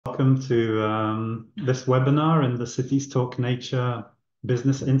welcome to this webinar in the Cities Talk Nature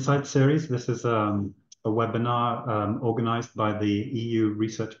Business Insight series. This is a webinar organized by the EU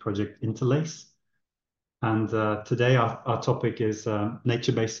research project Interlace. And today our topic is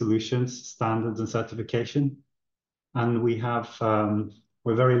nature-based solutions, standards and certification. And we have,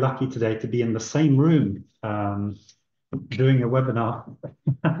 we're very lucky today to be in the same room doing a webinar,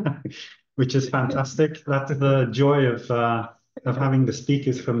 which is fantastic. That's the joy of having the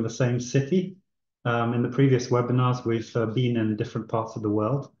speakers from the same city. In the previous webinars, we've been in different parts of the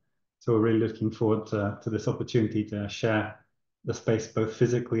world. So we're really looking forward to this opportunity to share the space both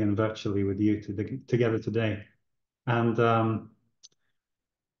physically and virtually with you together today. And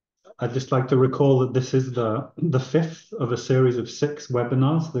I'd just like to recall that this is the fifth of a series of 6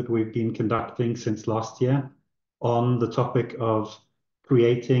 webinars that we've been conducting since last year on the topic of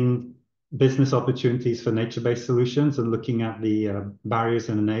creating business opportunities for nature-based solutions and looking at the barriers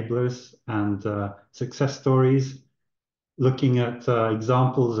and enablers and success stories, looking at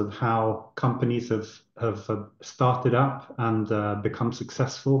examples of how companies have started up and become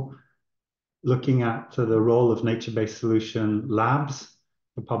successful, looking at the role of nature-based solution labs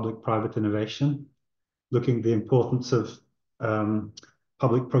for public-private innovation, looking at the importance of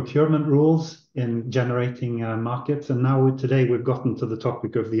public procurement rules in generating markets. And now today we've gotten to the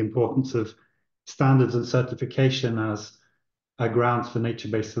topic of the importance of standards and certification as grounds for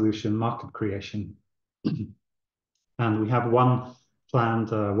nature-based solution market creation. And we have one planned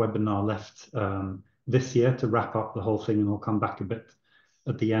webinar left this year to wrap up the whole thing, and we'll come back a bit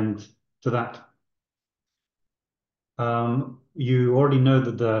at the end to that. You already know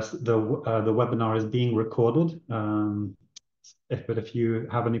that the webinar is being recorded. But if you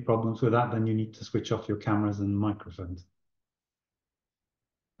have any problems with that, then you need to switch off your cameras and microphones.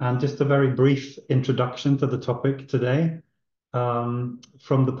 And just a very brief introduction to the topic today. From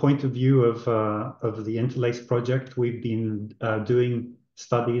the point of view of the Interlace project, we've been doing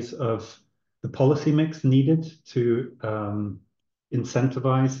studies of the policy mix needed to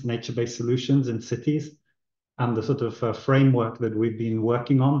incentivize nature-based solutions in cities. And the sort of framework that we've been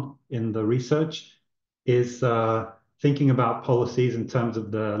working on in the research is thinking about policies in terms of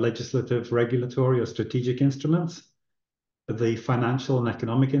the legislative, regulatory, or strategic instruments, the financial and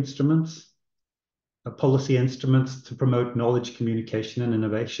economic instruments, policy instruments to promote knowledge, communication, and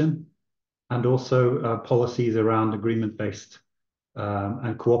innovation, and also policies around agreement-based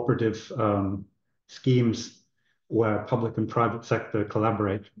and cooperative schemes where public and private sector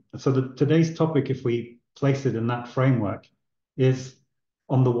collaborate. So today's topic, if we place it in that framework, is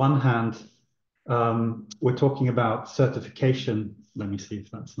on the one hand, we're talking about certification. Let me see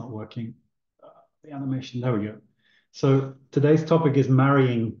if that's not working. The animation, there we go. So today's topic is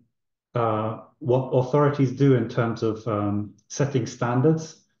marrying what authorities do in terms of setting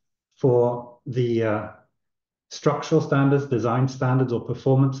standards for the structural standards, design standards, or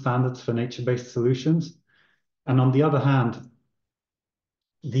performance standards for nature-based solutions. And on the other hand,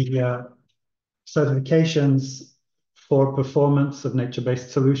 the certifications for performance of nature-based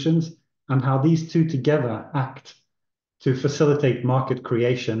solutions and how these two together act to facilitate market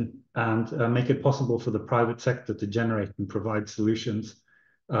creation and make it possible for the private sector to generate and provide solutions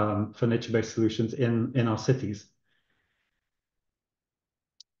for nature-based solutions in our cities.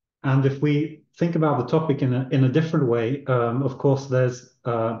 And if we think about the topic in a different way, of course, this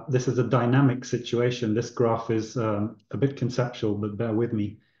is a dynamic situation. This graph is a bit conceptual, but bear with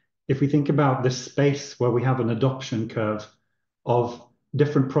me. If we think about this space where we have an adoption curve of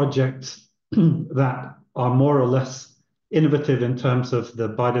different projects that are more or less innovative in terms of the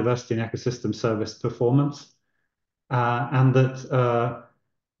biodiversity and ecosystem service performance, and that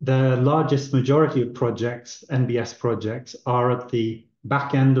the largest majority of projects, NBS projects, are at the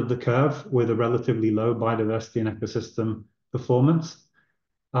back end of the curve with a relatively low biodiversity and ecosystem performance,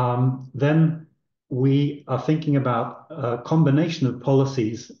 then we are thinking about a combination of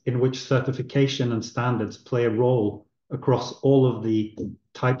policies in which certification and standards play a role across all of the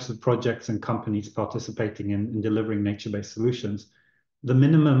types of projects and companies participating in delivering nature-based solutions. The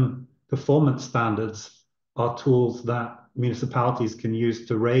minimum performance standards are tools that municipalities can use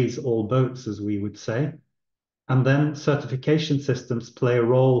to raise all boats, as we would say. And then certification systems play a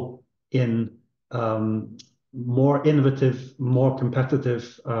role in more innovative, more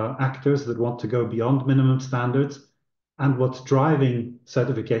competitive actors that want to go beyond minimum standards. And what's driving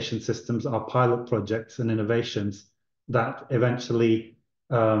certification systems are pilot projects and innovations that eventually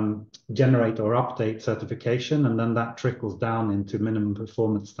generate or update certification, and then that trickles down into minimum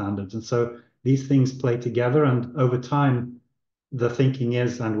performance standards. And so these things play together, and over time, the thinking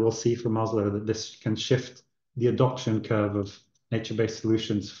is, and we'll see from Oslo, that this can shift the adoption curve of nature-based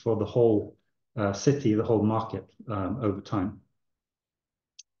solutions for the whole city, the whole market over time.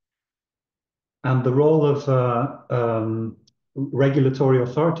 And the role of regulatory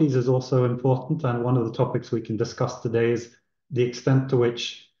authorities is also important. And one of the topics we can discuss today is the extent to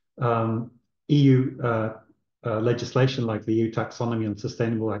which EU legislation like the EU taxonomy on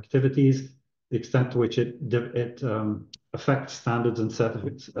sustainable activities, the extent to which it affects standards and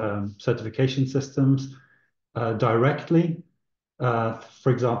certification systems directly,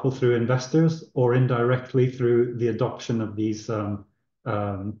 for example, through investors, or indirectly through the adoption of these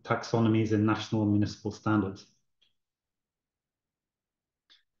taxonomies in national and municipal standards.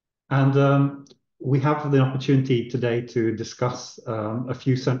 And we have the opportunity today to discuss a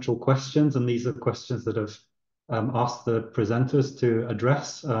few central questions, and these are questions that have asked the presenters to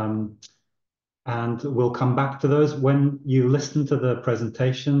address. And we'll come back to those. When you listen to the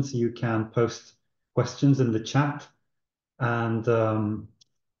presentations, you can post questions in the chat. And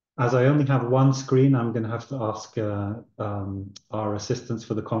as I only have one screen, I'm going to have to ask our assistants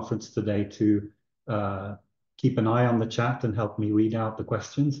for the conference today to keep an eye on the chat and help me read out the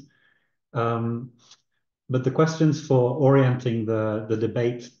questions. But the questions for orienting the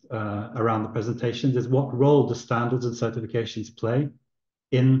debate around the presentations is: what role do standards and certifications play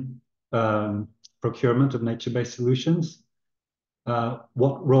in procurement of nature-based solutions?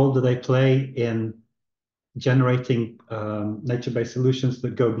 What role do they play in generating nature-based solutions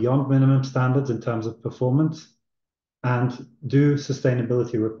that go beyond minimum standards in terms of performance? And do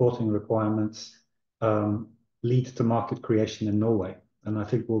sustainability reporting requirements lead to market creation in Norway? And I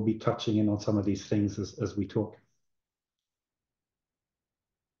think we'll be touching in on some of these things as we talk.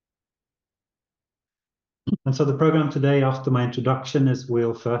 And so the program today, after my introduction, is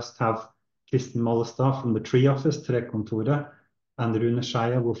we'll first have Kristin Mollestad from the Tree Office, Trekontoret, and Rune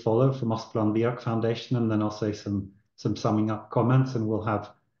Skeie will follow from Asplan Viak Foundation, and then I'll say some summing up comments, and we'll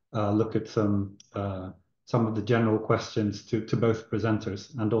have a look at some of the general questions to both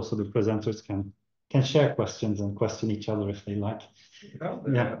presenters, and also the presenters can share questions and question each other if they like.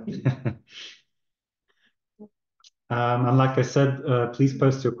 Yeah. And like I said, please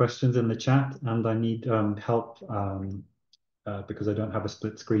post your questions in the chat, and I need help because I don't have a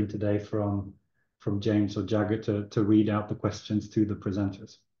split screen today from James or Jagger to read out the questions to the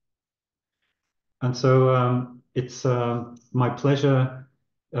presenters. And so it's my pleasure.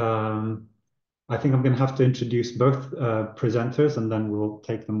 I think I'm going to have to introduce both presenters, and then we'll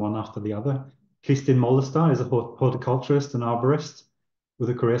take them one after the other. Kristin Mollestad is a horticulturist and arborist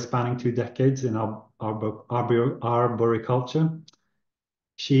with a career spanning 2 decades in arboriculture.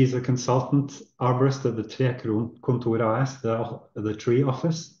 She's a consultant arborist at the Trekontoret AS, the Tree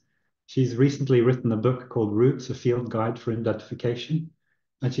Office. She's recently written a book called Roots, a Field Guide for Identification.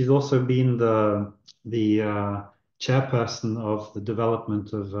 And she's also been the chairperson of the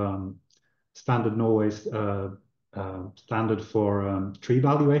development of Standard Norway's standard for tree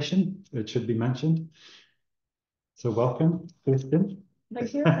valuation, it should be mentioned. So welcome, Kristin.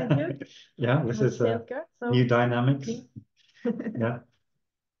 Thank you, thank you. Yeah, this is new dynamics. Yeah.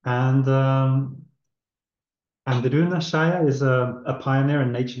 And Rune Skeie is a pioneer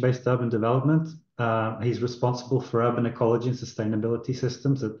in nature-based urban development. He's responsible for urban ecology and sustainability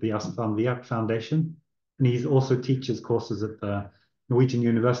systems at the Asplan Viak Foundation. And he also teaches courses at the Norwegian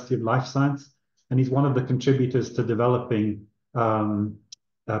University of Life Science. And he's one of the contributors to developing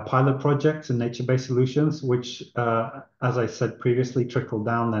pilot projects in nature-based solutions, which, as I said previously, trickle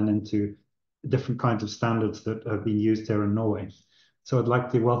down then into different kinds of standards that have been used here in Norway. So I'd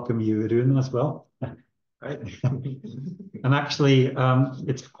like to welcome you, Rune, as well. Right. And actually,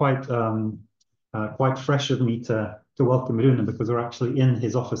 it's quite fresh of me to welcome Rune, because we're actually in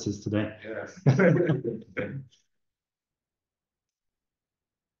his offices today. Yes.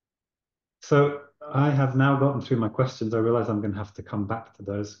 So I have now gotten through my questions. I realize I'm going to have to come back to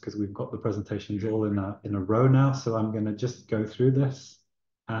those because we've got the presentations all in a row now. So I'm going to just go through this.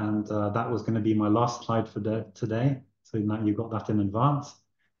 And that was going to be my last slide for today. So now you got that in advance.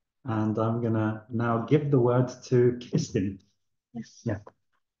 And I'm going to now give the word to Kristin. Yes. Yeah.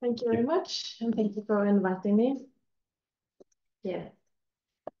 Thank you very much. And thank you for inviting me. Yeah.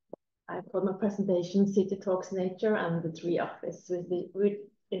 I called my presentation City Talks Nature and the Tree Office with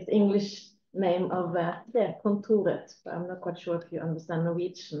its English name of Kontoret, but I'm not quite sure if you understand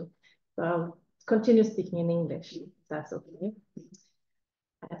Norwegian. So I'll continue speaking in English, if that's okay.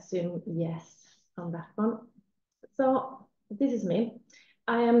 I assume yes on that one. So this is me.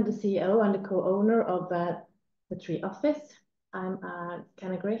 I am the CEO and the co-owner of the Tree Office. I'm a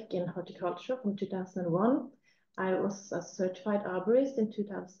Canagric in horticulture from 2001. I was a certified arborist in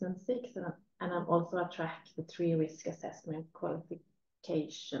 2006, and I'm also a track the tree risk assessment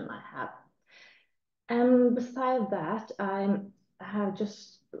qualification I have. And beside that, I have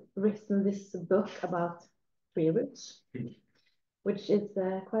just written this book about tree roots, which is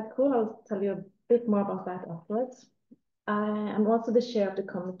quite cool. I'll tell you a bit more about that afterwards. I am also the chair of the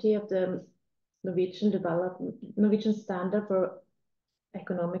committee of the Norwegian Standard for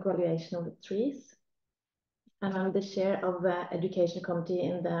Economic Valuation of the Trees. And I'm the chair of the education committee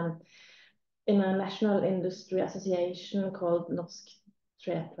in a national industry association called Norsk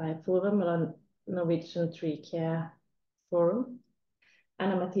Trepleieforum, or Norwegian Tree Care Forum.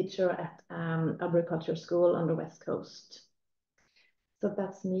 And I'm a teacher at agriculture school on the West Coast. So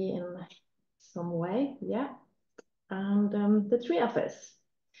that's me in some way, yeah. And the tree office.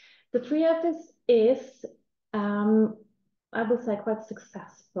 The tree office is, I would say, quite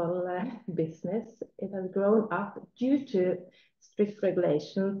successful business. It has grown up due to strict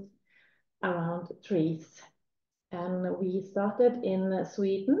regulations around trees. And we started in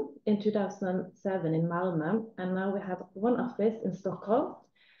Sweden in 2007 in Malmö, and now we have one office in Stockholm,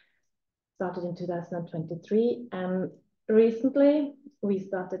 started in 2023, and recently we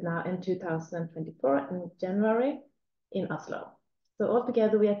started now in 2024 in January in Oslo. So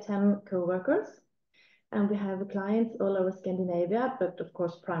altogether we are 10 co-workers, and we have clients all over Scandinavia, but of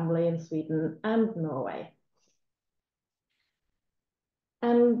course primarily in Sweden and Norway.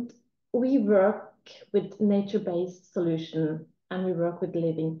 And we work with nature-based solution, and we work with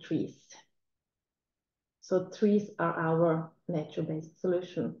living trees. So trees are our nature-based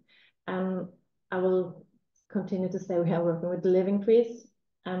solution. And I will continue to say we are working with living trees,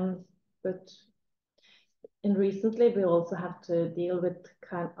 but recently we also have to deal with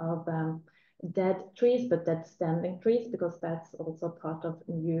kind of dead trees, but dead standing trees, because that's also part of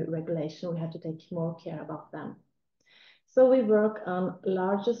new regulation. We have to take more care about them. So we work on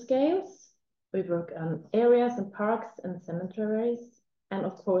larger scales. We work on areas and parks and cemeteries, and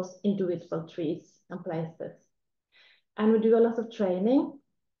of course individual trees and places. And we do a lot of training.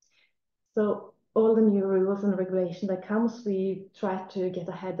 So all the new rules and regulation that comes, we try to get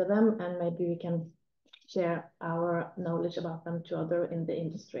ahead of them, and maybe we can share our knowledge about them to others in the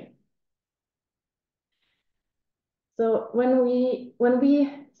industry. So when we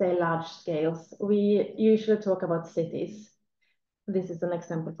say large scales, we usually talk about cities. This is an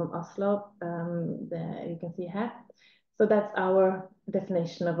example from Oslo, you can see here. So that's our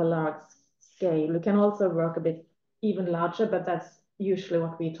definition of a large scale. We can also work a bit even larger, but that's usually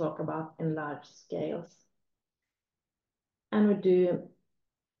what we talk about in large scales. And we do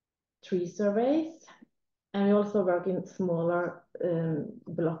tree surveys, and we also work in smaller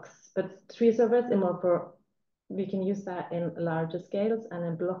blocks. But tree surveys are more for, we can use that in larger scales and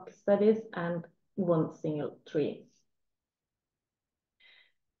in block studies and one single tree.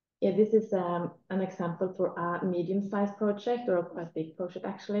 Yeah, this is an example for a medium-sized project, or a quite big project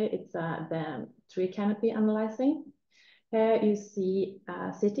actually. It's the tree canopy analyzing. Here you see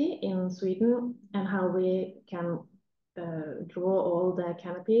a city in Sweden and how we can draw all the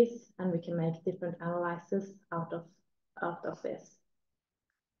canopies, and we can make different analyses out of this.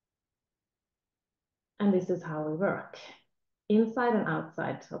 And this is how we work, inside and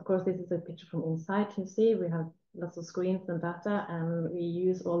outside. Of course, this is a picture from inside. You see, we have lots of screens and data, and we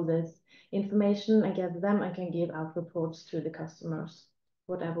use all this information and gather them and can give out reports to the customers,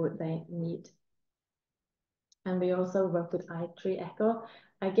 whatever they need. And we also work with iTree Echo.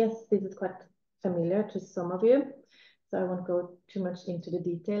 I guess this is quite familiar to some of you, so I won't go too much into the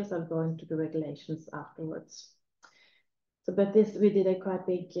details. I'll go into the regulations afterwards. So, but this, we did a quite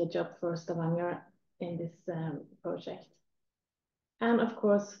big job for Stavanger in this project. And of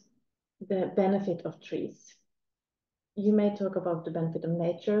course, the benefit of trees. You may talk about the benefit of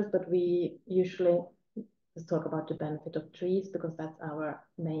nature, but we usually just talk about the benefit of trees because that's our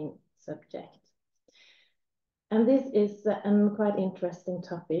main subject. And this is a quite interesting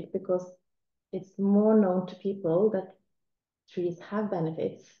topic because it's more known to people that trees have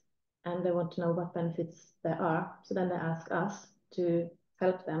benefits, and they want to know what benefits there are. So then they ask us to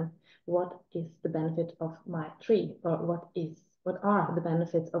help them. What is the benefit of my tree? Or what are the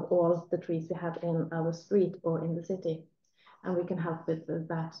benefits of all the trees we have in our street or in the city? And we can help with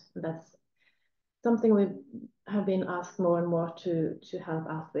that. That's something we have been asked more and more to help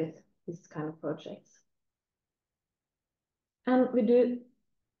out with these kind of projects. And we do,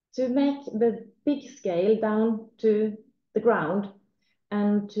 to make the big scale down to the ground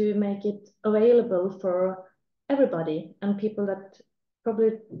and to make it available for everybody and people that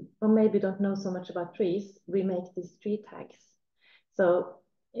probably or maybe don't know so much about trees, we make these tree tags. So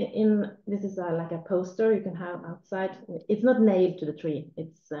this is like a poster you can have outside. It's not nailed to the tree.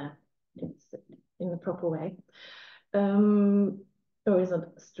 It's it's in a proper way. Or it's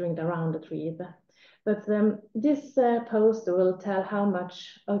not stringed around the tree either. But this poster will tell how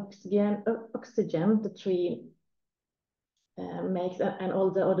much oxygen the tree makes, and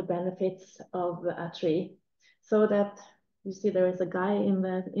all the other benefits of a tree. So that you see there is a guy in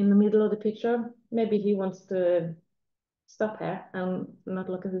the middle of the picture. Maybe he wants to stop here and not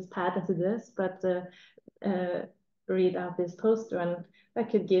look at his pad as it is, but read out this poster, and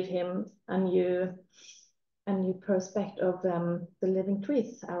that could give him a new perspective of the living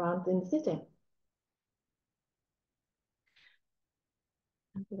trees around in the city.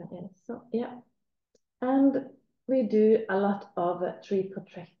 So yeah, and we do a lot of tree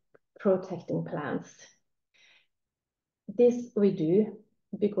protecting plans. This we do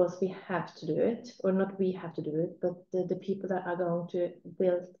because we have to do it, or not we have to do it, but the people that are going to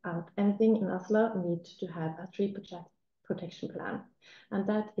build out anything in Oslo need to have a tree protection plan. And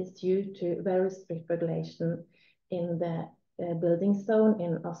that is due to very strict regulation in the building zone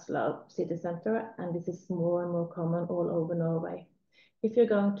in Oslo city center, and this is more and more common all over Norway. If you're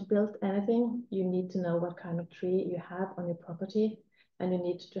going to build anything, you need to know what kind of tree you have on your property, and you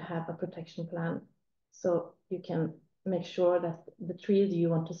need to have a protection plan so you can make sure that the trees you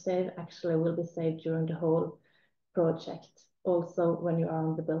want to save actually will be saved during the whole project, also when you are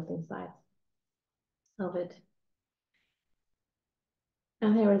on the building site of it.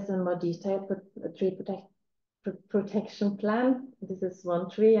 And here is a more detailed tree protection plan. This is one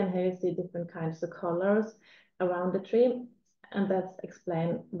tree, and here you see different kinds of colors around the tree, and that's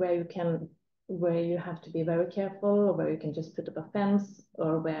explain where you have to be very careful, or where you can just put up a fence,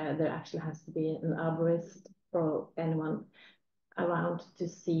 or where there actually has to be an arborist or anyone around to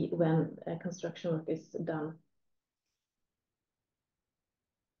see when construction work is done.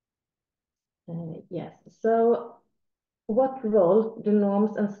 Yes, so what role do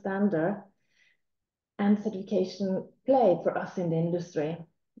norms and standard and certification play for us in the industry?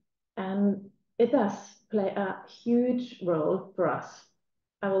 And it does play a huge role for us.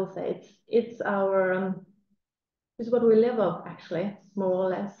 I will say it's what we live off, actually, more or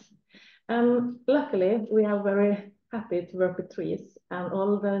less. Luckily, we are very happy to work with trees, and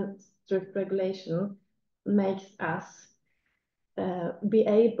all the strict regulation makes us be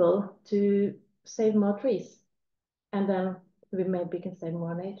able to save more trees, and then we maybe can save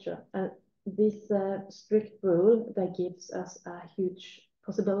more nature. And this strict rule that gives us huge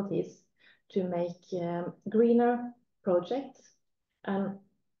possibilities to make greener projects, and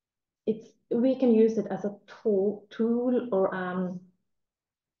we can use it as a tool or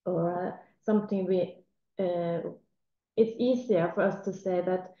something it's easier for us to say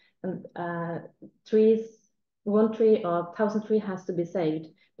that one tree or 1,000 trees has to be saved,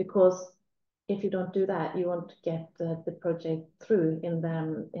 because if you don't do that, you won't get the project through in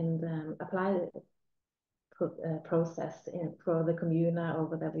the applied process for the communa or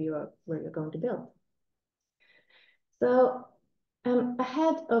whatever where you're going to build. So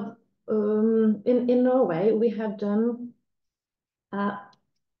ahead of in Norway, we have done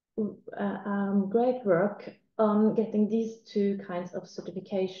great work on getting these two kinds of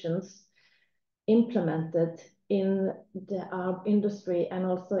certifications implemented in our industry and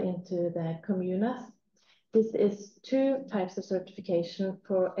also into the communas. This is two types of certification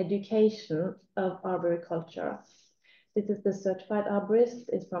for education of arboriculture. This is the certified arborist,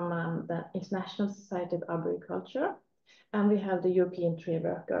 is from the International Society of Arboriculture, and we have the European Tree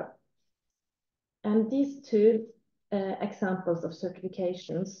Worker. And these two examples of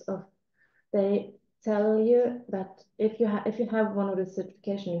certifications, they tell you that if you have one of the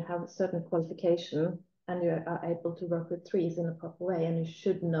certification, you have a certain qualification, and you are able to work with trees in a proper way, and you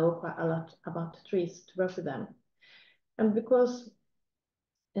should know quite a lot about trees to work with them. And because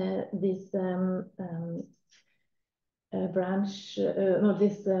this branch, no,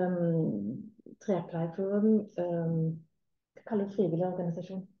 this Trepleierforum, hva kaller du frivillig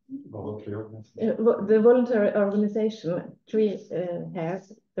organisasjon? The voluntary organization, Tree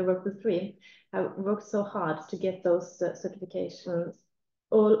Hairs, they work with tree, have worked so hard to get those certifications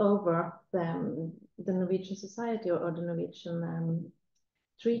all over the Norwegian society or the Norwegian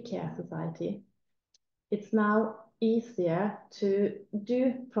tree care society. It's now easier to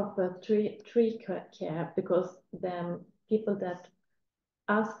do proper tree care because the people that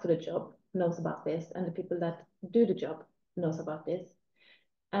ask for the job knows about this, and the people that do the job knows about this.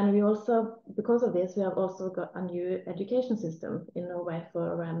 And we also, because of this, we have also got a new education system in Norway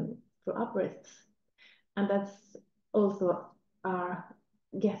for arborists. And that's also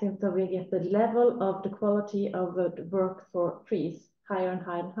getting, so we get the level of the quality of the work for trees higher and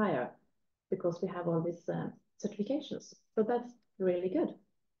higher and higher, because we have all these certifications. So that's really good.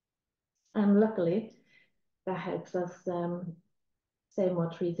 And luckily, that helps us save more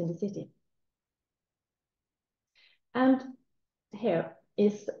trees in the city. And here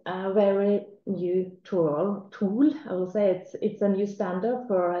is a very new tool. I will say it's a new standard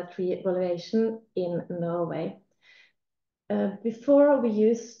for a tree evaluation in Norway. Before we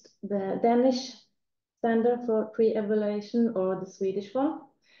used the Danish standard for tree evaluation or the Swedish one,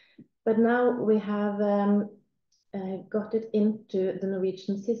 but now we have got it into the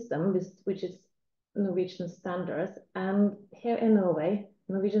Norwegian system, which is Norwegian standards. And here in Norway,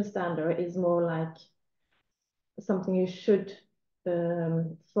 Norwegian standard is more like something you should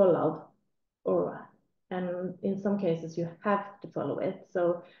follow, and in some cases you have to follow it.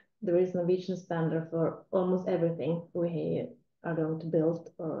 So there is Norwegian standard for almost everything we are going to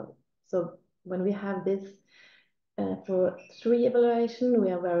build. So when we have this for tree evaluation,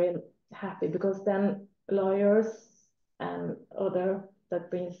 we are very happy, because then lawyers and other that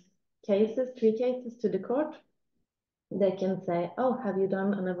brings tree cases to the court, they can say, oh, have you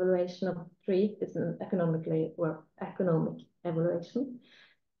done an evaluation of tree? It's an economic evaluation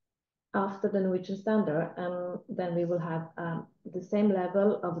after the Norwegian standard, and then we will have the same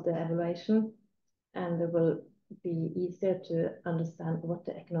level of the evaluation, and it will be easier to understand what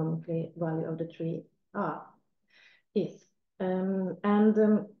the economic value of the tree is.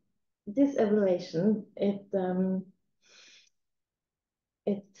 This evaluation, it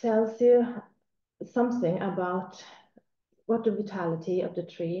tells you something about what the vitality of the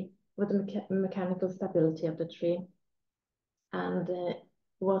tree, what the mechanical stability of the tree, and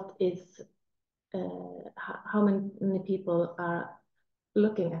what is how many people are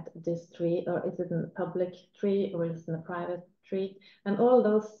looking at this tree, or is it a public tree, or is it a private tree, and all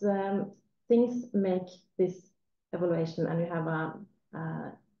those things make this evaluation. And you have a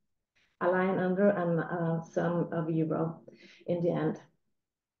line under and a sum of euro in the end.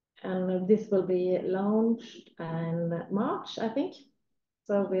 And this will be launched in March, I think.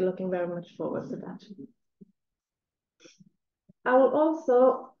 So we're looking very much forward to that. I will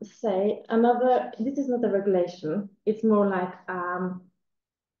also say this is not a regulation, it's more like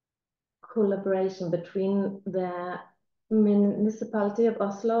collaboration between the municipality of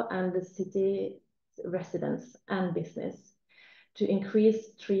Oslo and the city residents and business to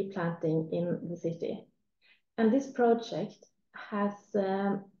increase tree planting in the city. And this project has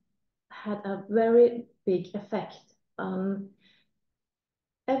had a very big effect on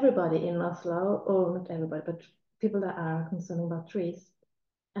everybody in Oslo, or not everybody, but people that are concerned about trees,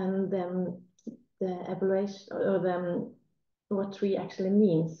 and then the evaluation, or what tree actually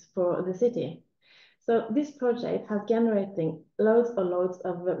means for the city. So this project has generating loads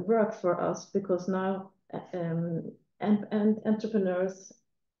of work for us, because now and entrepreneurs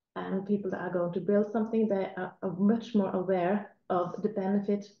and people that are going to build something, they are much more aware of the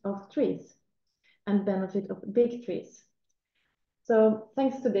benefit of trees and benefit of big trees. So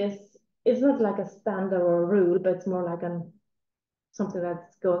thanks to this, it's not like a standard or a rule, but it's more like something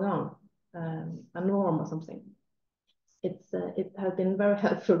that's going on, a norm or something. It has been very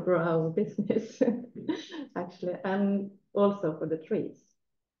helpful for our business, actually, and also for the trees.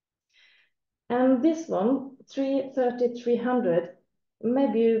 And this one, 300,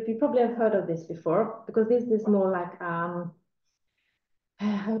 maybe you probably have heard of this before, because this is more like,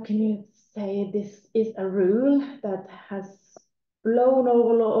 how can you say, this is a rule that has blown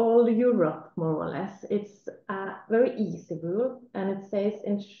over all Europe, more or less. It's a very easy rule, and it says,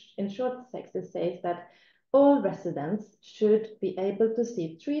 in short text, it says that all residents should be able to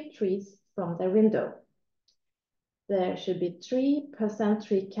see 3 trees from their window. There should be 3%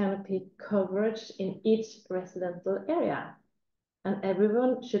 tree canopy coverage in each residential area, and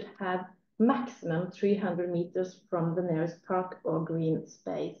everyone should have maximum 300 meters from the nearest park or green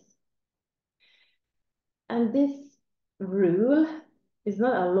space. And this rule is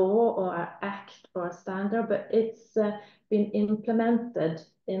not a law or an act or a standard, but it's been implemented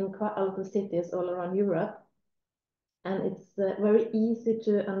in quite a lot of cities all around Europe. And it's very easy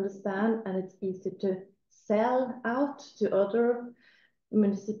to understand, and it's easy to sell out to other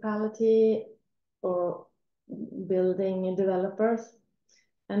municipality or building developers.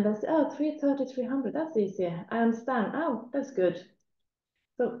 And they say, oh, 330, 300, that's easy. I understand. Oh, that's good.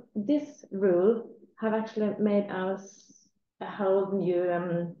 So this rule have actually made us a whole new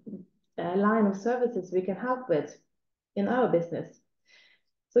line of services we can help with in our business.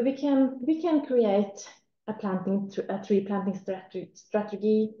 So we can create a tree planting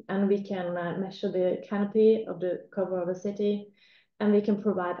strategy, and we can measure the canopy of the cover of a city, and we can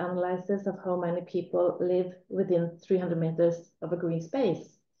provide analysis of how many people live within 300 meters of a green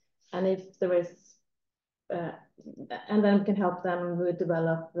space. And if there is, and then we can help them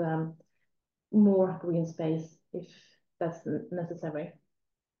develop more green space if that's necessary.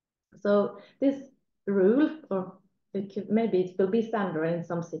 So this rule, or maybe it will be standard in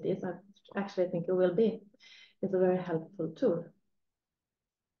some cities, I actually think it will be, is a very helpful tool.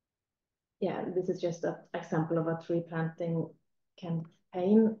 Yeah, this is just an example of a tree planting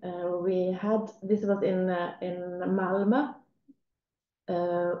campaign. This was in Malmö,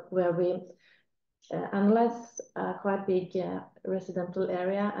 where we analyzed a quite big residential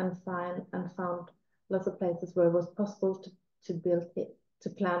area and found lots of places where it was possible to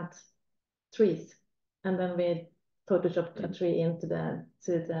plant trees, and then we photoshopped a tree into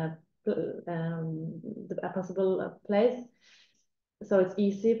a possible place. So it's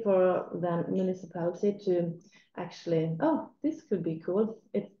easy for the municipality to actually, oh, this could be cool.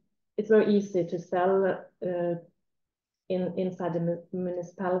 It's very easy to sell inside the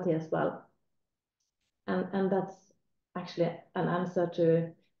municipality as well. And that's actually an answer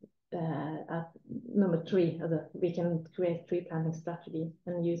to number 3. We can create tree planting strategy,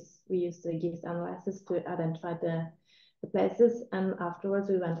 and we use the GIS analysis to identify the places, and afterwards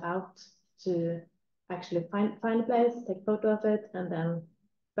we went out to actually find a place, take photo of it, and then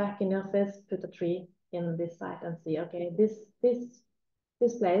back in the office, put a tree in this site and see, okay, this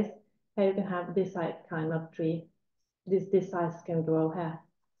place, here you can have this kind of tree, this size can grow here.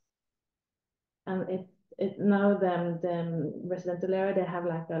 And now the residential area, they have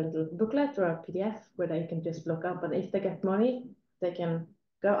like a little booklet or a PDF where they can just look up, and if they get money, they can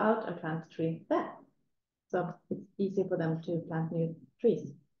go out and plant a tree there. So it's easy for them to plant new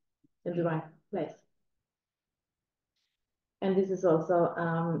trees in the right place. And this is also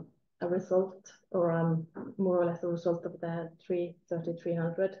a result, or more or less a result of the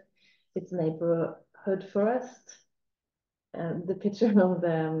 300. It's neighborhood forest. The picture of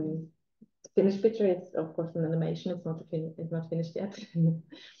the finished picture is, of course, an animation. It's not finished yet.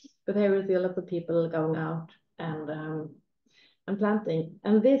 But here we see a lot of people going out and planting.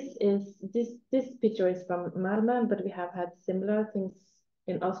 And this picture is from Malmö, but we have had similar things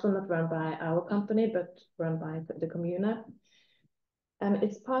in Oslo, not run by our company, but run by the commune. And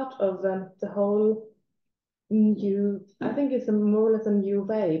it's part of the whole I think it's more or less a new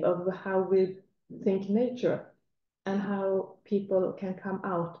way of how we think nature, and how people can come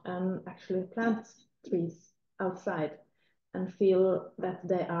out and actually plant trees outside and feel that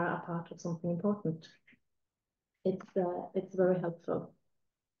they are a part of something important. It's very helpful.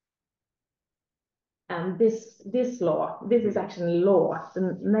 And this law, this is actually law,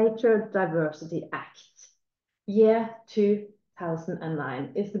 the Nature Diversity Act, year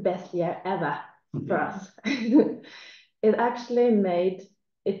 2009 is the best year ever for us. It actually made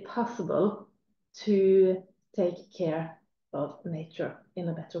it possible to take care of nature in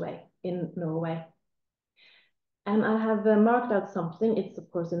a better way in Norway. And I have marked out something. It's of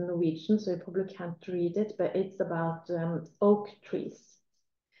course in Norwegian, so you probably can't read it, but it's about oak trees.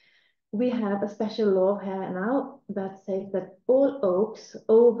 We have a special law here now that says that all oaks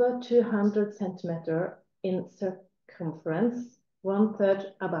over 200 centimeters in circumference,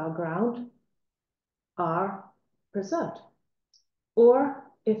 1/3 above ground, are preserved. Or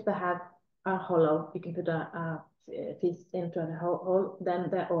if they are hollow, you can put a piece into a hole, then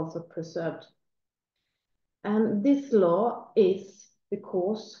they're also preserved. And this law is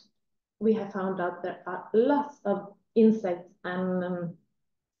because we have found out there are lots of insects and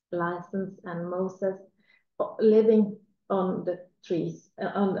lichens and mosses living on the trees,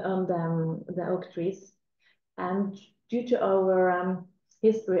 on the oak trees. And due to our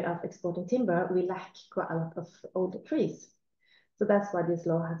history of exporting timber, we lack quite a lot of old trees. So that's why this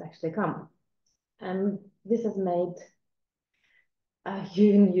law has actually come. And this has made a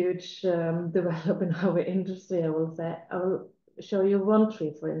huge development in our industry, I will say. I will show you one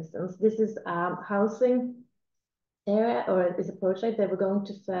tree, for instance. This is a housing area, or it is a project. They were going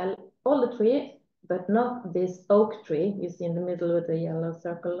to fell all the tree, but not this oak tree you see in the middle with the yellow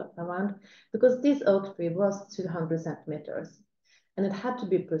circle around, because this oak tree was 200 centimeters and it had to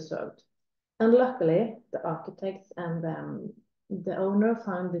be preserved. And luckily, the architects and the owner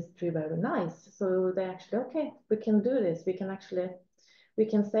found this tree very nice. So they actually, okay, we can do this. We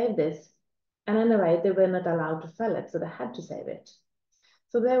can save this. And anyway, they were not allowed to fell it, so they had to save it.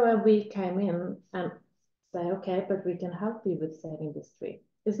 So there where we came in and say, okay, but we can help you with saving this tree.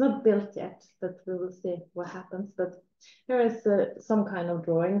 It's not built yet, but we will see what happens. But here is some kind of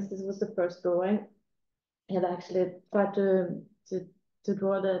drawings. This was the first drawing. I had actually tried to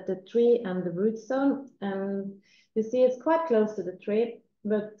draw the tree and the root zone. And you see it's quite close to the tree,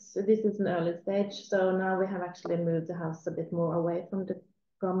 but this is an early stage. So now we have actually moved the house a bit more away from the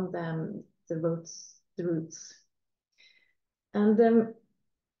roots. And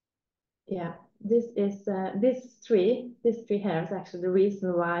Yeah, this tree here is actually the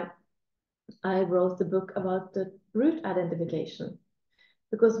reason why I wrote the book about the root identification,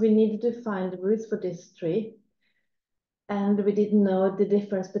 because we needed to find the roots for this tree, and we didn't know the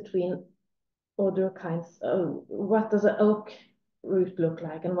difference between other kinds of what does an oak root look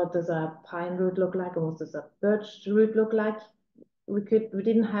like, and what does a pine root look like, and what does a birch root look like. We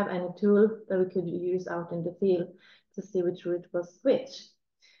didn't have any tool that we could use out in the field to see which root was which.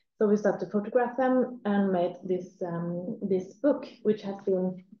 So we started to photograph them and made this book, which has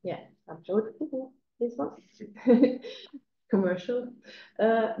been, yeah, I'm showed this one commercial.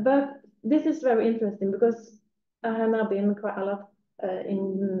 But this is very interesting because I have now been quite a lot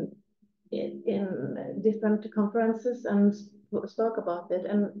in different conferences and talk about it.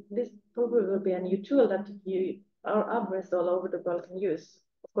 And this probably will be a new tool that our arborists all over the world can use.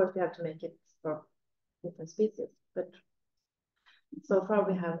 Of course, we have to make it for different species, but so far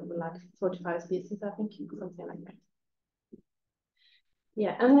we have like 45 species, I think, something like that.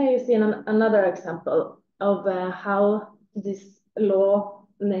 Yeah, and here you see another example of how this law,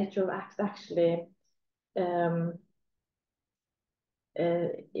 nature of act, actually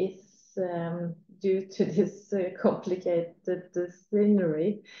is due to this complicated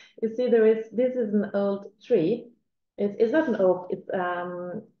scenery. You see, this is an old tree. It's not an oak, it's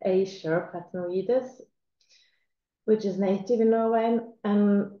Acer platanoides, which is native in Norway,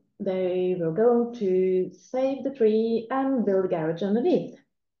 and they were going to save the tree and build a garage underneath.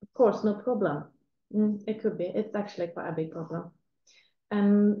 Of course, no problem. It could be. It's actually quite a big problem.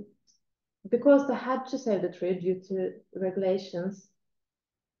 And because they had to save the tree due to regulations,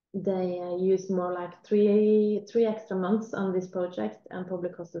 they used more like three extra months on this project, and probably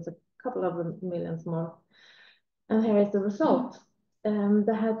cost us a couple of millions more. And here is the result.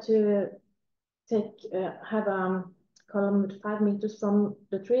 They had to have a column with 5 meters from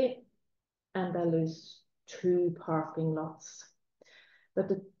the tree, and they lose 2 parking lots. But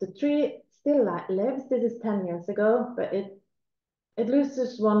the tree still lives. This is 10 years ago, but it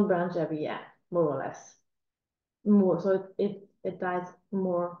loses 1 branch every year, more or less. So it dies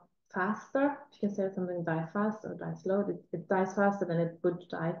more faster. If you can say something die fast or die slow, it dies faster than it would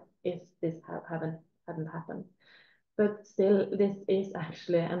die if this hadn't happened. But still, this is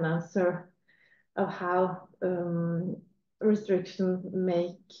actually an answer of how restrictions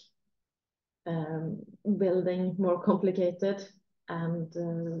make building more complicated, and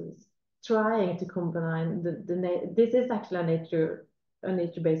trying to combine this is actually a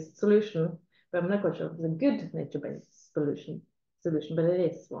nature-based solution, but I'm not quite sure if it's a good nature-based solution, but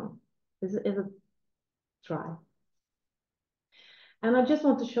it is one. This is a try. And I just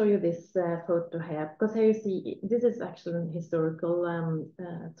want to show you this photo here, because here you see, this is actually a historical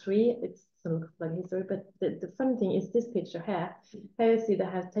tree. It looks like history, but the funny thing is this picture here. Here you see they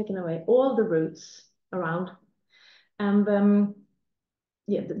have taken away all the roots around. And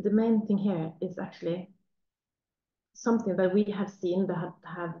yeah, the main thing here is actually something that we have seen that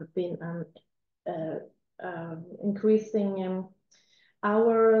have been increasing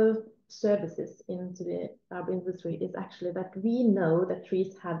our services into the urban industry is actually that we know that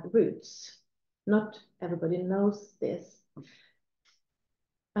trees have roots. Not everybody knows this,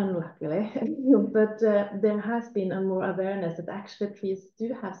 unluckily, but there has been a more awareness that actually trees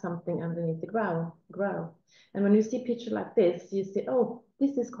do have something underneath the ground. And when you see a picture like this, you see, oh,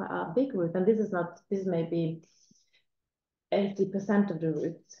 this is quite a big root, and this may be 80% of the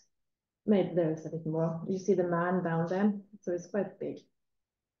root. Maybe there is a bit more. You see the man down there, so it's quite big.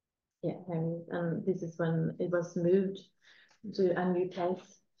 Yeah, and this is when it was moved to a new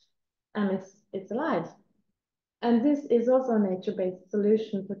place, and it's alive. And this is also a nature-based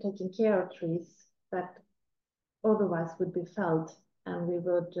solution for taking care of trees that otherwise would be felled, and we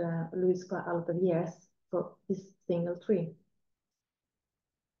would lose quite a lot of years for this single tree.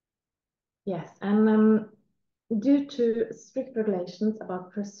 Yes, and due to strict regulations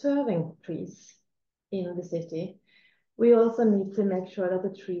about preserving trees in the city, we also need to make sure that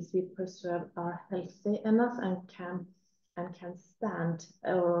the trees we preserve are healthy enough and can stand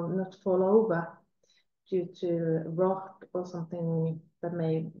or not fall over due to rot or something that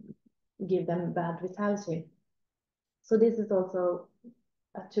may give them bad vitality. So this is also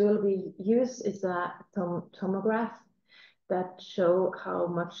a tool we use, is a tomograph that show how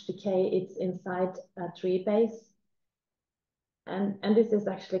much decay it's inside a tree base. And this is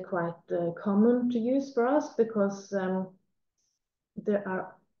actually quite common to use for us, because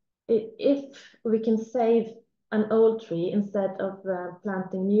if we can save an old tree instead of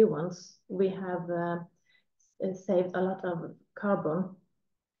planting new ones, we have saved a lot of carbon,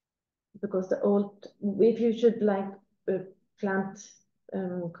 because if you should like plant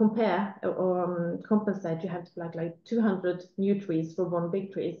compare or compensate, you have to plant like 200 new trees for one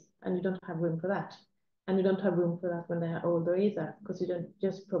big trees, and you don't have room for that. And you don't have room for that when they are older either, because you don't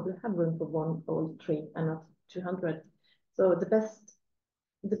just probably have room for one old tree and not 200. So the best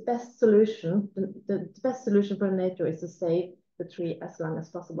solution, the best solution for nature is to save the tree as long as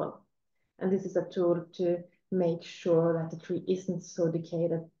possible. And this is a tool to make sure that the tree isn't so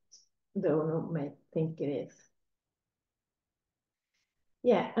decayed that the owner may think it is.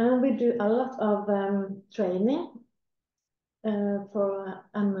 Yeah, and we do a lot of training and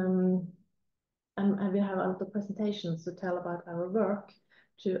we have a lot of presentations to tell about our work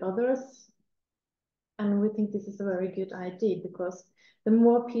to others. And we think this is a very good idea, because the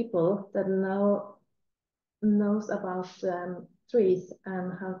more people that knows about trees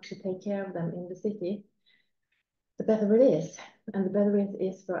and how to take care of them in the city, the better it is. And the better it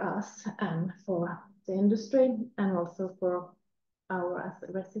is for us and for the industry, and also for our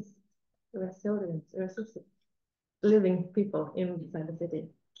living people inside the city.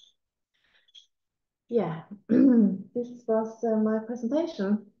 Yeah, this was my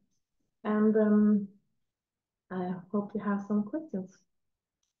presentation, and I hope you have some questions.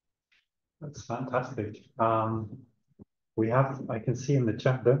 That's fantastic. I can see in the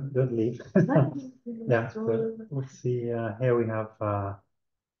chat, don't leave. Yeah, so let's see, here we have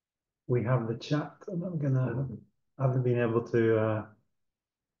the chat, and I haven't been able to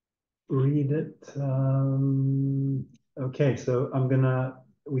read it. Okay, so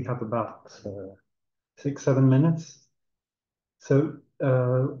we have about 6-7 minutes. So,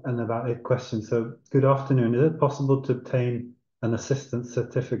 and about 8 questions. So, good afternoon. Is it possible to obtain an assistance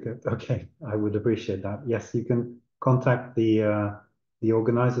certificate? Okay, I would appreciate that. Yes, you can contact the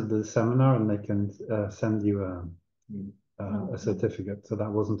organizer of the seminar, and they can send you a certificate. So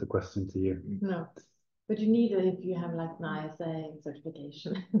that wasn't a question to you. No, but you need it if you have like nice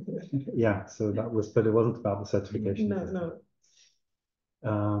certification. Yeah, so that was, but it wasn't about the certification. No.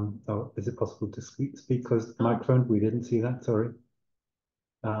 Oh, is it possible to speak close to the microphone? We didn't see that, sorry.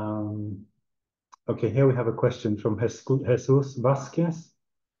 Okay, here we have a question from Jesus Vázquez.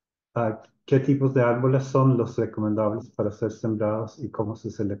 ¿Qué tipos de árboles son los recomendables para ser sembrados y cómo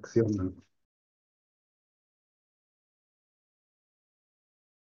se seleccionan?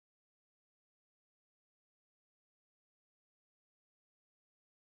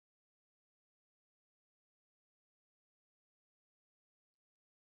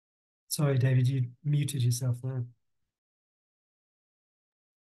 Sorry, David, you muted yourself there.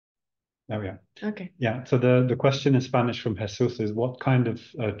 There we are. Okay. Yeah, so the question in Spanish from Jesus is, what kind of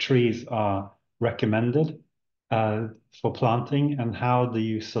trees are recommended for planting, and how do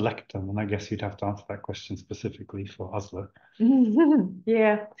you select them? And I guess you'd have to answer that question specifically for Oslo.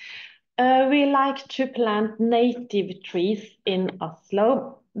 Yeah, we like to plant native trees in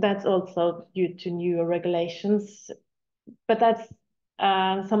Oslo. That's also due to new regulations, but that's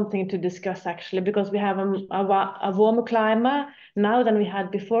something to discuss actually, because we have a warmer climate now than we had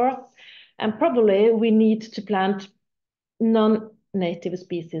before, and probably we need to plant non-native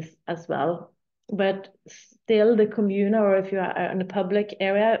species as well. But still, the commune, or if you are in a public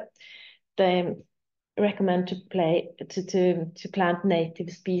area, they recommend to plant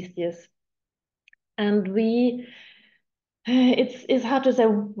native species. And it's hard to say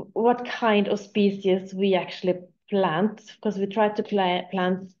what kind of species we actually plant, because we try to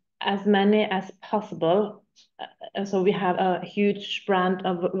plant as many as possible. So we have a huge brand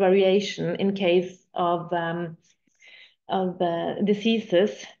of variation in case of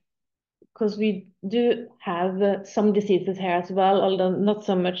diseases, because we do have some diseases here as well, although not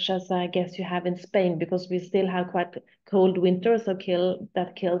so much as I guess you have in Spain, because we still have quite cold winters, so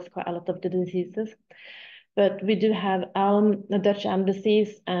that kills quite a lot of the diseases. But we do have the Dutch elm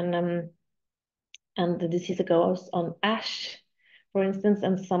disease, and the disease that goes on ash, for instance,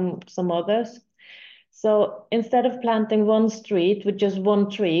 and some others. So instead of planting one street with just one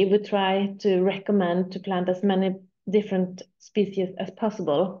tree, we try to recommend to plant as many different species as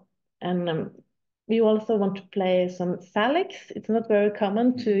possible. And we also want to play some salix. It's not very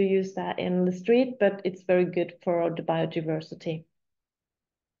common to use that in the street, but it's very good for the biodiversity.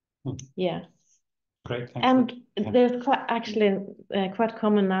 Yeah. Great, thanks. And there's quite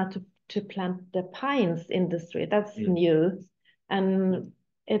common now to plant the pines in the street. That's new, and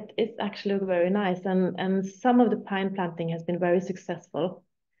it's actually very nice. And some of the pine planting has been very successful,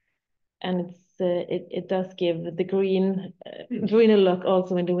 and it does give the greener look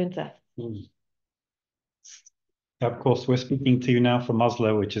also in the winter. Of course, we're speaking to you now from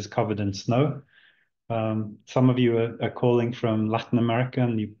Oslo, which is covered in snow. Some of you are calling from Latin America,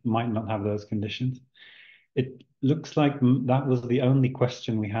 and you might not have those conditions. looks like that was the only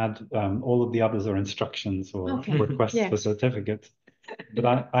question we had. All of the others are instructions or Okay. requests Yeah. for certificates.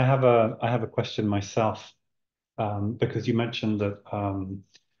 But I have a question myself, because you mentioned that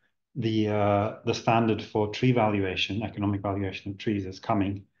the standard for tree valuation, economic valuation of trees, is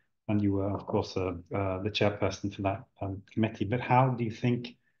coming, and you were, of course, the chairperson for that committee. But how do you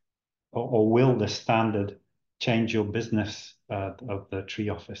think, or will the standard change your business of the tree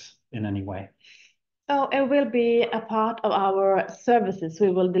office in any way? Oh, it will be a part of our services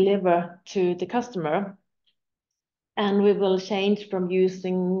we will deliver to the customer, and we will change from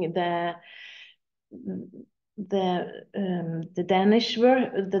using the Danish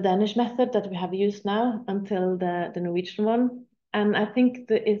method that we have used now until the Norwegian one. And I think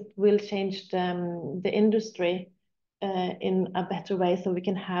that it will change the industry in a better way, so we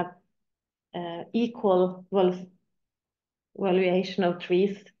can have equal valuation of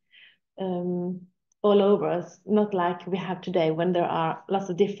trees all over us, not like we have today when there are lots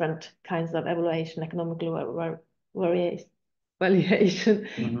of different kinds of evaluation, economical valuation,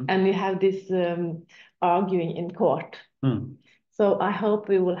 and you have this arguing in court. So I hope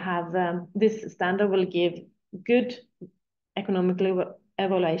we will have this standard will give good economical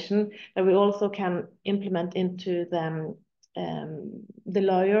evaluation that we also can implement into the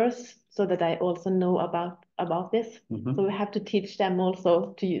lawyers, so that I also know about this. So we have to teach them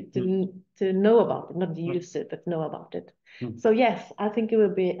also to know about it, not use it, but know about it. So yes, I think it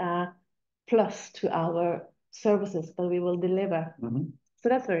will be a plus to our services that we will deliver. So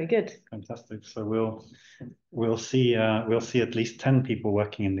that's very good. Fantastic. So we'll see at least 10 people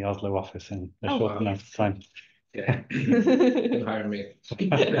working in the Oslo office in a short amount of time. Yeah, you hire me.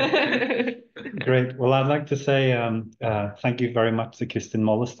 Great. Well, I'd like to say thank you very much to Kristin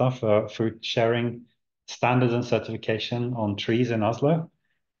Mollestad for sharing standards and certification on trees in Oslo.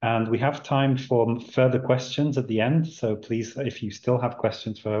 And we have time for further questions at the end. So please, if you still have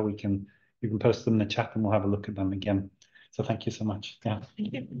questions for her, you can post them in the chat and we'll have a look at them again. So thank you so much. Yeah.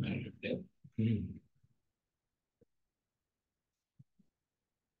 Thank you.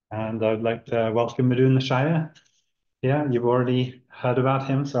 And I'd like to welcome Rune Skeie. Yeah, you've already heard about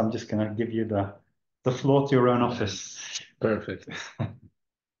him, so I'm just going to give you the floor to your own office. Perfect.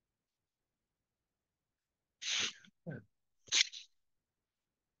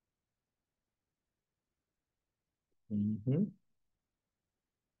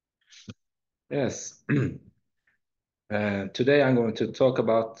 Yes. Today I'm going to talk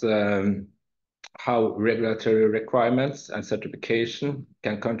about how regulatory requirements and certification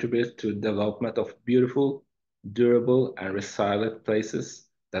can contribute to the development of beautiful, durable, and resilient places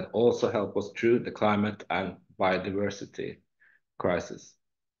that also help us through the climate and biodiversity crisis.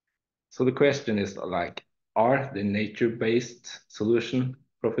 So the question is like, are the nature-based solutions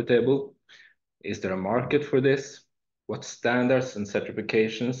profitable? Is there a market for this? What standards and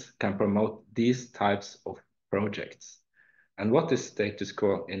certifications can promote these types of projects? And what is status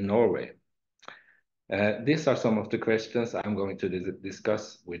quo in Norway? These are some of the questions I'm going to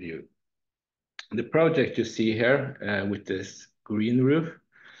discuss with you. The project you see here with this green roof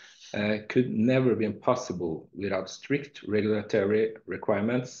could never have been possible without strict regulatory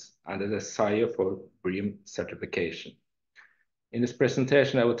requirements and a desire for BREEAM certification. In this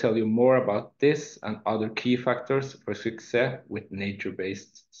presentation, I will tell you more about this and other key factors for success with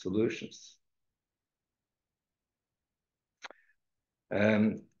nature-based solutions.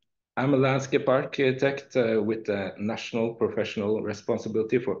 I'm a landscape architect with a national professional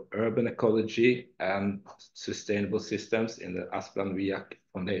responsibility for urban ecology and sustainable systems in the Aspen Viak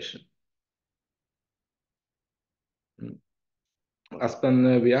Foundation. Aspen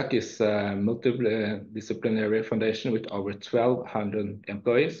Viak is a multidisciplinary foundation with over 1,200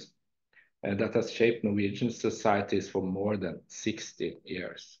 employees that has shaped Norwegian societies for more than 60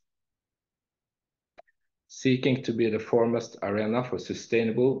 years, seeking to be the foremost arena for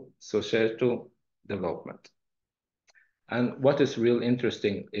sustainable societal development. And what is real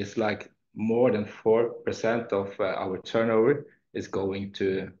interesting is like more than 4% of our turnover is going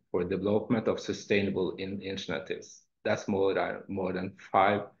for development of sustainable initiatives. That's more than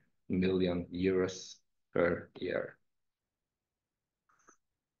 5 million euros per year.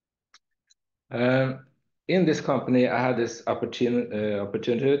 In this company, I had this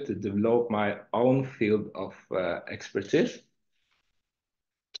opportunity to develop my own field of expertise,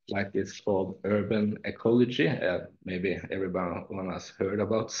 like it's called urban ecology. Maybe everyone has heard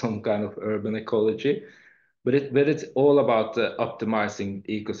about some kind of urban ecology, but it's all about optimizing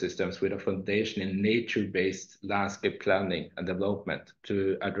ecosystems with a foundation in nature-based landscape planning and development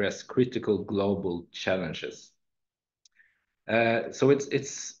to address critical global challenges. So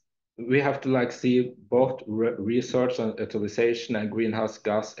it's we have to like see both resource and utilization and greenhouse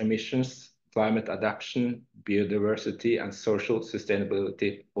gas emissions, climate adaptation, biodiversity, and social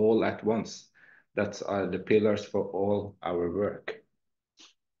sustainability all at once. That's the pillars for all our work.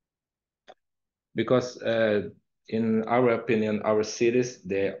 Because in our opinion, our cities,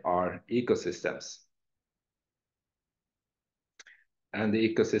 they are ecosystems. And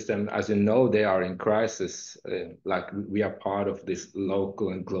the ecosystem, as you know, they are in crisis. Like we are part of this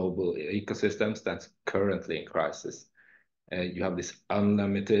local and global ecosystems that's currently in crisis. You have this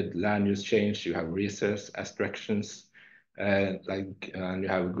unlimited land use change, you have resource extractions, and you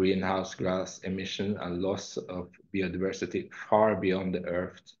have greenhouse gas emission and loss of biodiversity far beyond the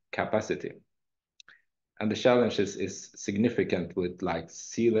Earth's capacity. And the challenge is significant with like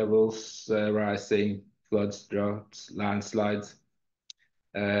sea levels rising, floods, droughts, landslides.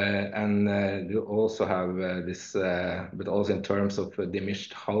 You also have this, but also in terms of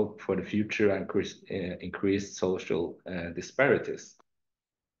diminished hope for the future and increased social disparities.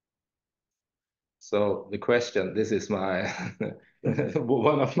 So the question, this is my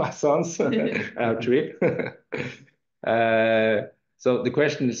one of my sons, I have three. So the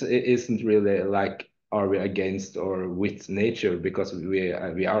question isn't really like, are we against or with nature, because we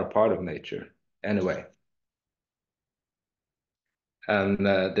are a part of nature anyway. And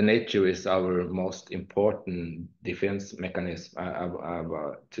the nature is our most important defense mechanism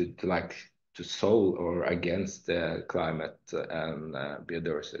to solve or against the climate and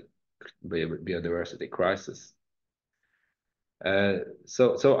biodiversity crisis.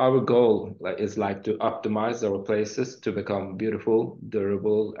 So our goal is like to optimize our places to become beautiful,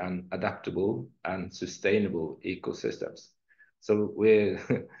 durable, and adaptable and sustainable ecosystems. So we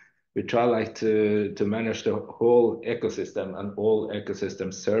we try like to manage the whole ecosystem and all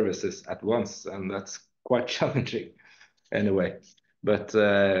ecosystem services at once, and that's quite challenging anyway. But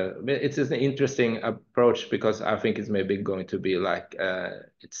it is an interesting approach, because I think it's maybe going to be like I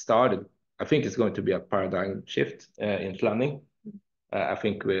think it's going to be a paradigm shift in planning. I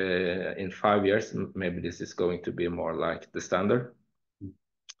think in 5 years, maybe this is going to be more like the standard.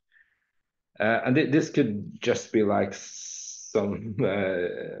 And this could just be like some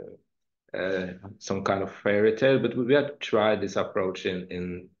kind of fairy tale, but we have tried this approach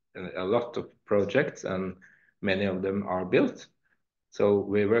in a lot of projects, and many of them are built. So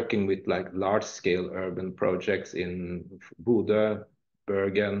we're working with like large-scale urban projects in Bodø,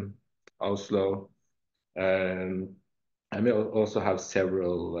 Bergen, Oslo, and we also have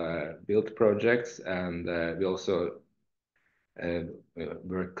several built projects, and we also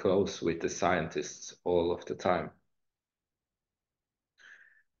work close with the scientists all of the time.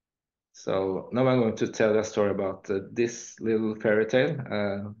 So now I'm going to tell a story about this little fairy tale,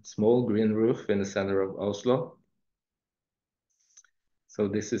 a small green roof in the center of Oslo. So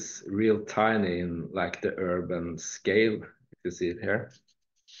this is real tiny in like the urban scale, if you see it here.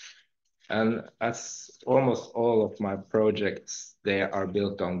 And as almost all of my projects, they are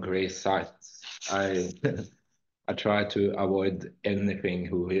built on gray sites. I I try to avoid anything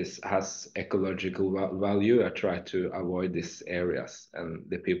has ecological value. I try to avoid these areas and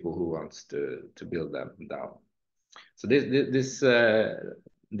the people who wants to build them down. So this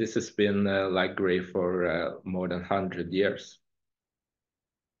has been like gray for more than 100 years.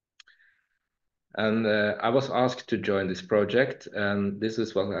 And I was asked to join this project, and this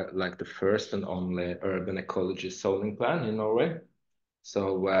is like the first and only urban ecology zoning plan in Norway.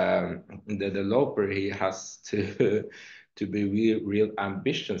 So the developer, he has to to be real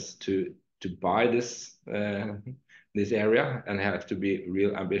ambitious to buy this this area, and have to be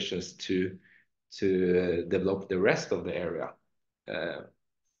real ambitious to develop the rest of the area.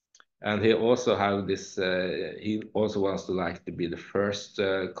 And he also have this. He also wants to like to be the first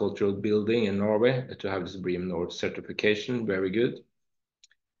cultural building in Norway to have this BREEAM North certification. Very good.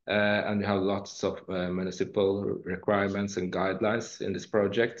 And we have lots of municipal requirements and guidelines in this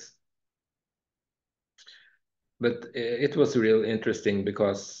project. But it was really interesting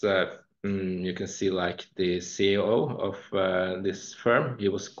because you can see like the CEO of this firm. He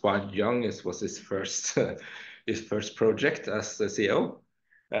was quite young. It was his first his first project as the CEO.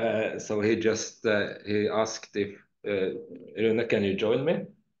 So he just he asked if Rune, can you join me?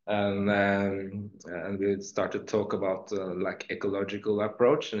 And we started to talk about like ecological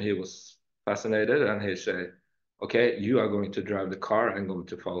approach, and he was fascinated, and he said, okay, you are going to drive the car, I'm going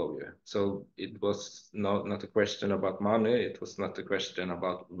to follow you. So it was not a question about money, it was not a question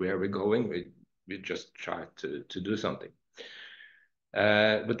about where we're going, we just tried to do something.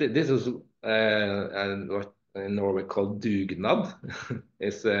 But this is what in Norway called dugnad.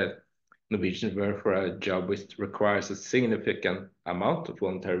 It's Norwegian word for a job which requires a significant amount of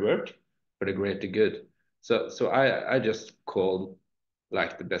voluntary work for the greater good. So I just called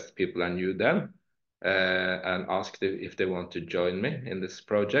like the best people I knew then and asked if they want to join me in this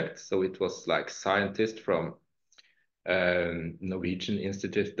project. So it was like scientists from Norwegian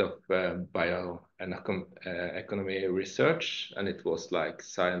Institute of Bioeconomy Research, and it was like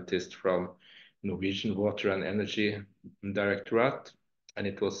scientists from Norwegian Water and Energy Directorate, and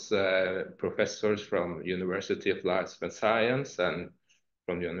it was professors from University of Life and Science and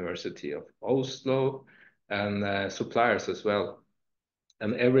from the University of Oslo, and suppliers as well.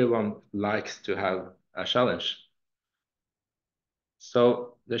 And everyone likes to have a challenge.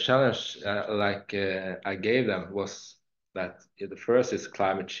 So the challenge, I gave them, was that the first is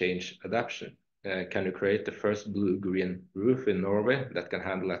climate change adaptation. Can you create the first blue-green roof in Norway that can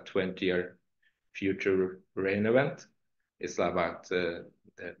handle a 20-year future rain event? It's about the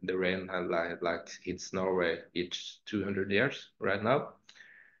rain like hits Norway each 200 years right now.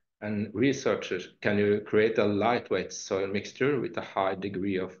 And researchers, can you create a lightweight soil mixture with a high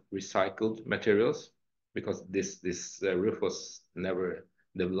degree of recycled materials? Because this roof was never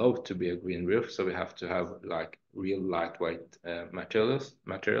developed to be a green roof, so we have to have like real lightweight materials.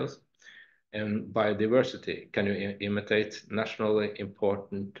 And biodiversity, can you imitate nationally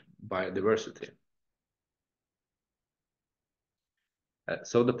important biodiversity?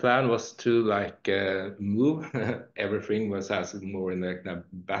 So the plan was to move everything was as more in the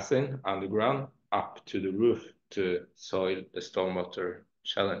basin underground up to the roof to soil the stormwater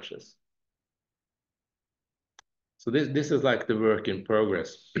challenges. So this is like the work in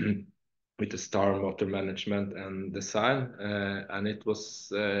progress with the stormwater management and design, and it was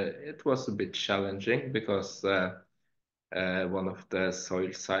a bit challenging because one of the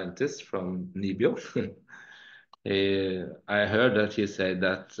soil scientists from NIBIO I heard that he said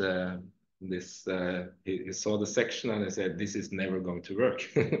that he saw the section and he said this is never going to work.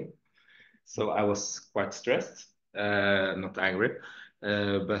 So I was quite stressed, not angry,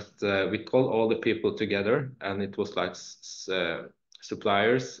 but we called all the people together, and it was like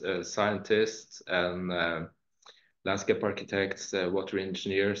suppliers, scientists, and landscape architects, water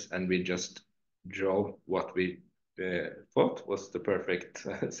engineers, and we just drove what we thought was the perfect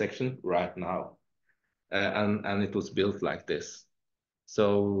section right now. And it was built like this.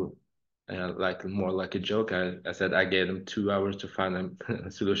 So like more like a joke, I said I gave them 2 hours to find a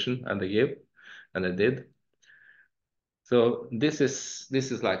solution, and they did. So this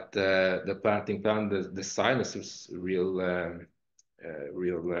is like the planting plan. The design is real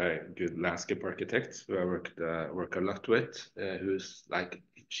good landscape architect who I work a lot with. Who's like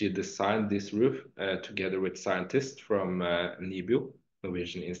she designed this roof together with scientists from NIBIO,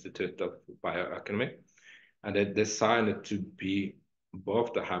 Norwegian Institute of Bioeconomy. And they designed it to be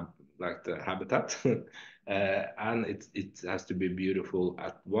both the habitat and it has to be beautiful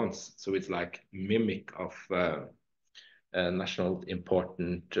at once. So it's like mimic of national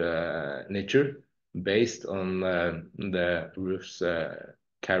important nature based on the roof's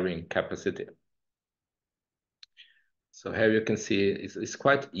carrying capacity. So here you can see it's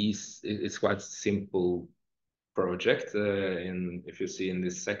quite easy. It's quite simple project. If you see in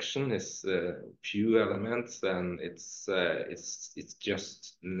this section, it's few elements, and it's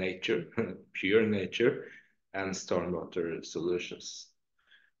just nature, pure nature, and stormwater solutions.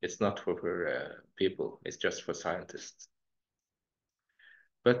 It's not for people. It's just for scientists.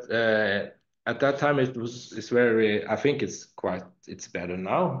 But at that time, it's very. I think it's better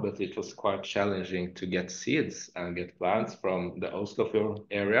now, but it was quite challenging to get seeds and get plants from the Oslofjord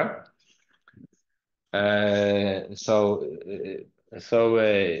area. So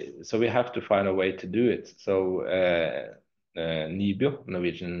we have to find a way to do it. So NIBIO,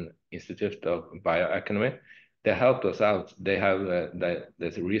 Norwegian Institute of Bioeconomy, they helped us out. They have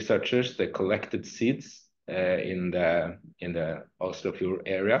the researchers. They collected seeds in the Oslofjord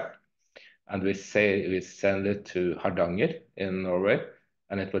area, and we send it to Hardanger in Norway,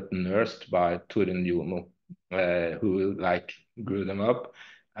 and it was nursed by Torun Jono, who grew them up.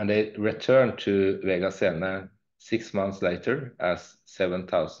 And they returned to Vegasene 6 months later as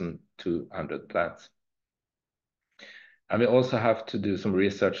 7,200 plants. And we also have to do some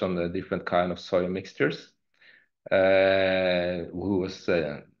research on the different kind of soil mixtures, who was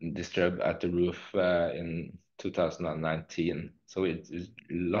disturbed at the roof in 2019. So it's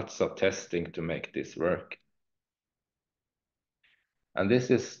lots of testing to make this work. And this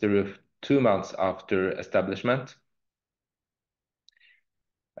is the roof 2 months after establishment.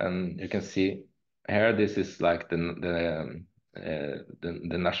 And you can see here, this is like the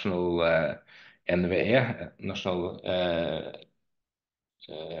national NVE, national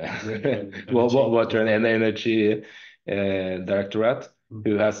water and energy directorate,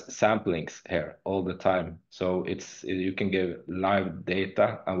 who has samplings here all the time. So you can give live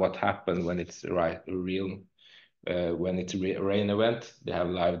data and what happened when it's real. When it's rain event, they have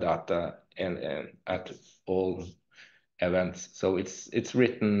live data and at all events. So it's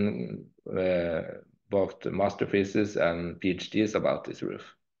written both master thesis and PhDs about this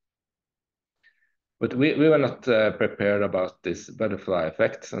roof. But we were not prepared about this butterfly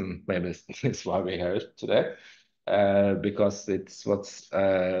effect, and maybe it's why we're here today, because it's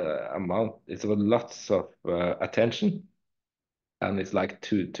it's lots of attention, and it's like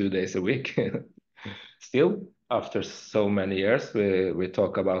two days a week. Still, after so many years, we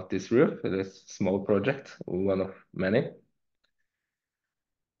talk about this roof, this small project, one of many.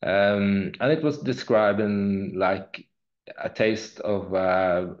 And it was describing like a taste of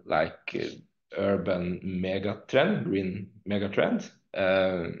urban megatrend, green megatrend,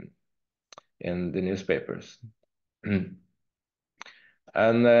 in the newspapers. And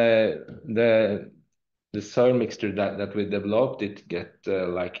the soil mixture that we developed, it get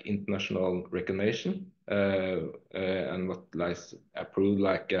like international recognition, and what lies approved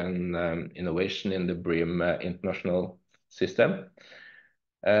like an innovation in the BREEAM international system.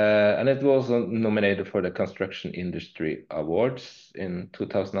 And it was nominated for the Construction Industry Awards in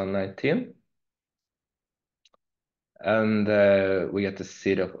 2019. And we get the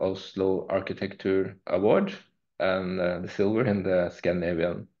City of Oslo Architecture Award and the silver in the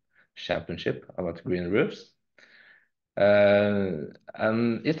Scandinavian Championship about green roofs. And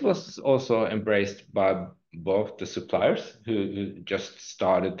it was also embraced by both the suppliers who just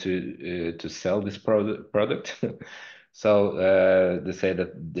started to sell this product. So they say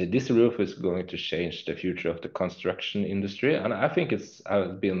that this roof is going to change the future of the construction industry, and I think it's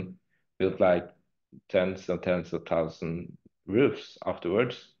been built like tens and tens of thousand roofs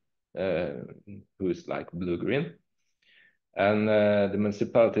afterwards, who is like blue-green. And the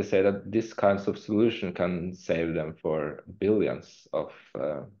municipality say that this kinds of solution can save them for billions of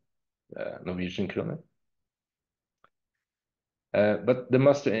Norwegian kroner. But the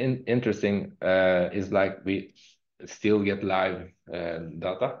most interesting is like we still get live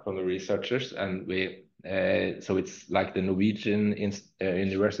data from the researchers, and so it's like the Norwegian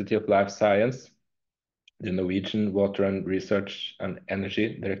University of Life Science, the Norwegian Water and Research and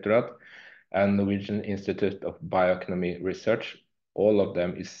Energy Directorate, and Norwegian Institute of Bioeconomy Research. All of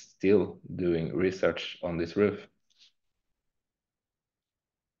them is still doing research on this roof.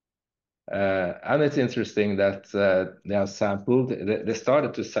 And it's interesting that they have sampled. They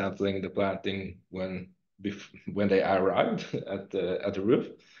started to sampling the planting when they arrived at the roof,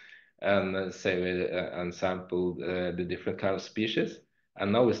 and and sampled the different kind of species.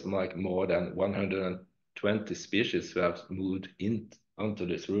 And now it's like more than 120 species who have moved in onto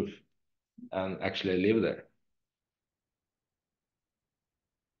this roof and actually live there.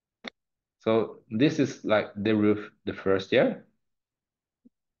 So this is like the roof the first year.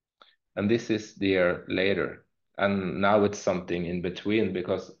 And this is the year later, and now it's something in between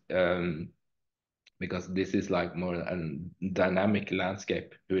because this is like more a dynamic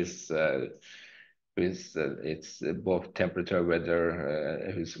landscape. It's both temperature,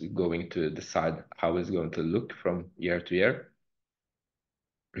 weather, who's going to decide how it's going to look from year to year.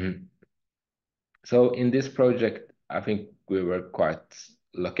 So in this project, I think we were quite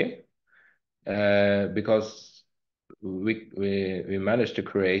lucky because we managed to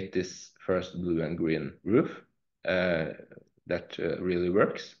create this first blue and green roof that really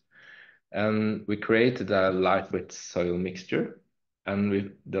works. And we created a lightweight soil mixture, and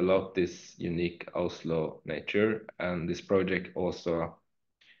we developed this unique Oslo nature. And this project also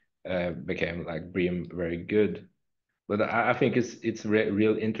became like BREEAM very good. But I think it's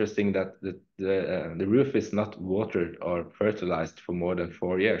real interesting that the roof is not watered or fertilized for more than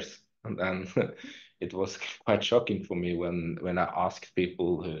 4 years. And it was quite shocking for me when I asked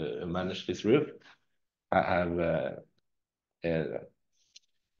people who manage this roof, I have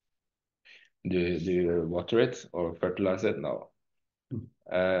do you water it or fertilize it? No.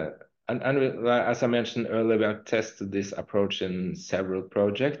 And as I mentioned earlier, we have tested this approach in several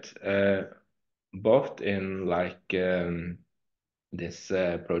projects, both in like this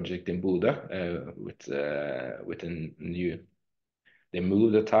project in Bodø with a new. They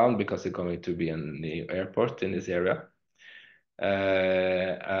moved the town because they're going to be a new airport in this area,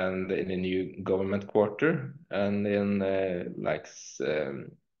 and in a new government quarter, and in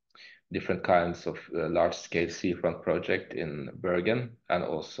different kinds of large-scale seafront project in Bergen, and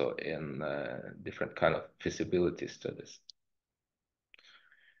also in different kind of feasibility studies.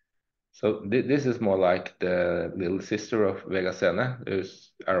 So this is more like the little sister of Vegasena,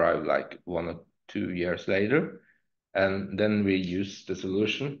 who's arrived like 1 or 2 years later. And then we use the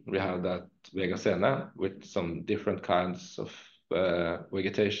solution. We have that Vegasena with some different kinds of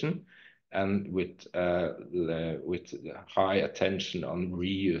vegetation and with high attention on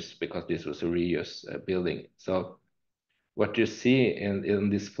reuse, because this was a reuse building. So what you see in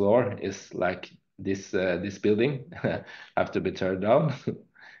this floor is like this building have to be turned down.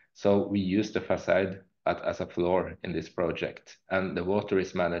 So we use the facade as a floor in this project, and the water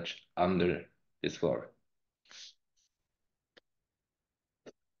is managed under this floor.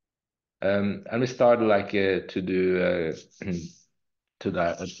 And we started like to do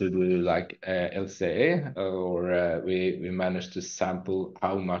like LCA, or we managed to sample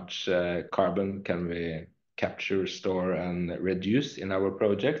how much carbon can we capture, store, and reduce in our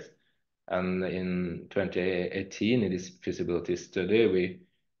project. And in 2018, in this feasibility study, we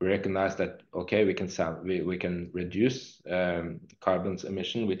recognized that okay, we can reduce carbon's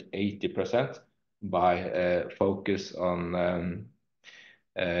emission with 80% by focus on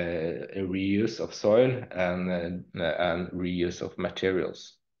a reuse of soil and reuse of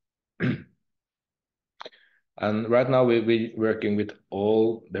materials. And right now we're working with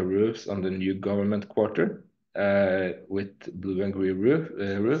all the roofs on the new government quarter, with blue and green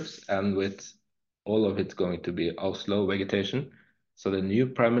roofs, and with all of it going to be Oslo vegetation. So the new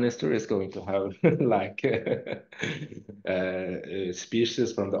prime minister is going to have like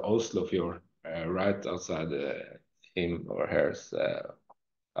species from the Oslo fjord right outside him or her's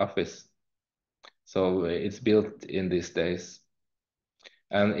office. So it's built in these days.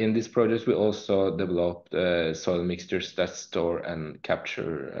 And in this project, we also developed soil mixtures that store and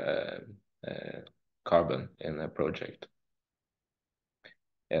capture carbon in a project.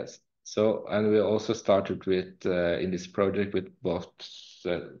 Yes. So, and we also started with in this project with both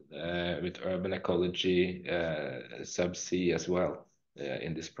with urban ecology, subsea as well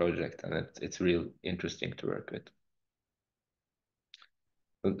in this project, and it's real interesting to work with.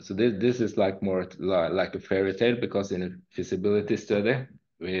 So this is like more like a fairy tale, because in a feasibility study,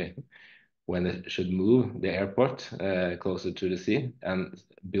 when it should move the airport closer to the sea and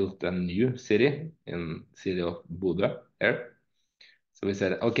built a new city in city of Bodø here. So we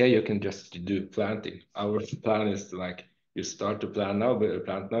said, okay, you can just do planting. Our plan is like you start to plant now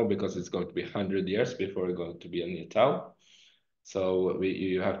because it's going to be 100 years before it's going to be a new town. So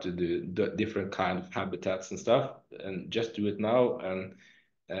you have to do different kind of habitats and stuff, and just do it now, and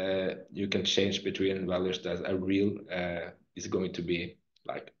you can change between values that are real is going to be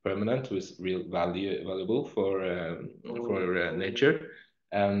like permanent, with real valuable for nature,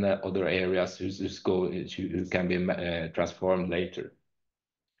 and other areas who can be transformed later.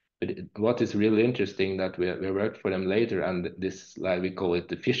 But what is really interesting that we worked for them later, and this, like we call it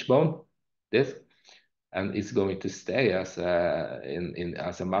the fishbone, this, and it's going to stay as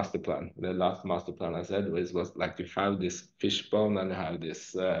as a master plan. The last master plan I said was like to have this fishbone and have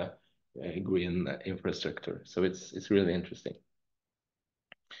this green infrastructure. So it's really interesting.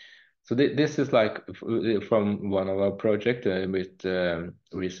 So this is like from one of our project with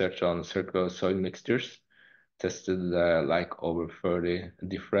research on circular soil mixtures, tested like over 30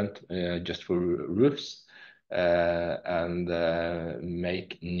 different just for roofs, and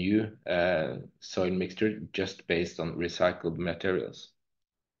make new soil mixture just based on recycled materials.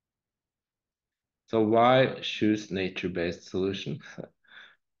 So why choose nature-based solution?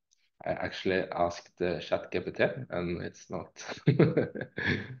 I actually asked ChatGPT, and it's not.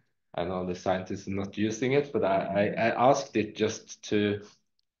 I know the scientists are not using it, but I asked it just to.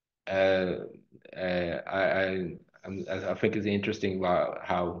 I think it's interesting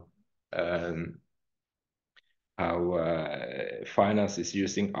how finance is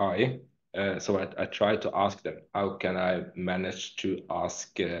using AI. So I tried to ask them, how can I manage to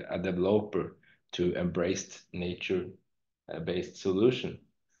ask a developer to embrace nature-based solution?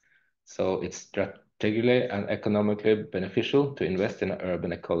 So it's strategically and economically beneficial to invest in an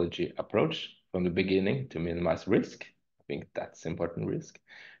urban ecology approach from the beginning to minimize risk. I think that's important risk.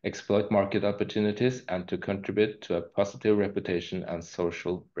 Exploit market opportunities and to contribute to a positive reputation and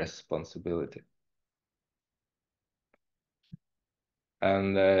social responsibility.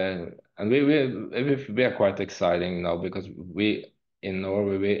 And we are quite exciting now, because we in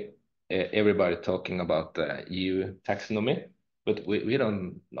Norway everybody talking about the EU taxonomy, but we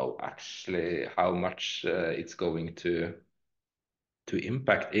don't know actually how much it's going to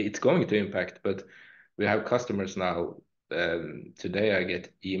impact. It's going to impact, but we have customers now. Today I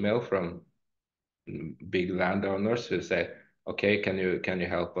get email from big landowners who say, okay, can you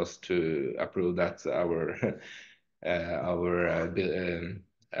help us to approve that our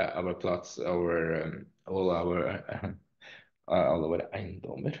our plots, all our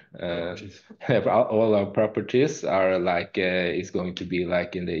eiendommer. All our properties are like is going to be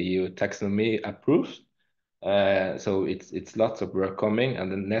like in the EU taxonomy approved. So it's lots of work coming,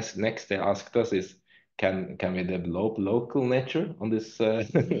 and the next they asked us is can we develop local nature on this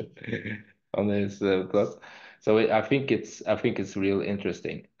on this plot? So I think it's real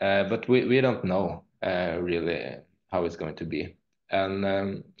interesting, but we don't know really how it's going to be,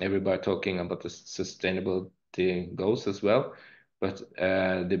 and everybody talking about the sustainability goals as well, but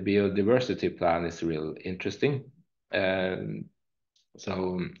the biodiversity plan is real interesting.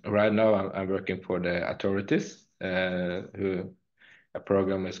 So right now I'm working for the authorities, who a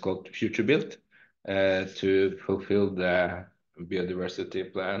program is called Future Built, to fulfill the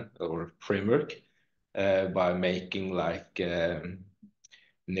biodiversity plan or framework by making like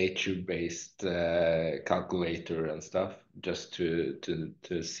nature-based calculator and stuff, just to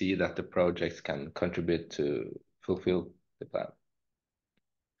see that the projects can contribute to fulfill the plan.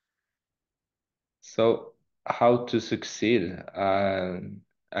 So how to succeed?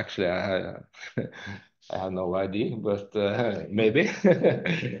 Actually, I have no idea, but maybe.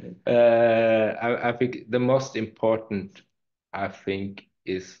 I think the most important, I think,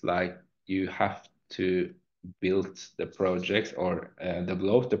 is like you have to build the projects or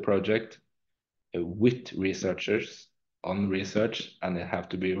develop the project with researchers on research, and it have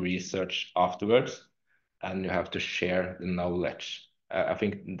to be research afterwards, and you have to share the knowledge. I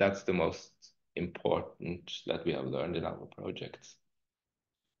think that's the most important that we have learned in our projects.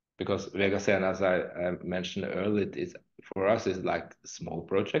 Because Vegasena, as I mentioned earlier, is for us is like a small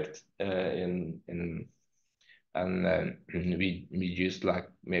project and we used like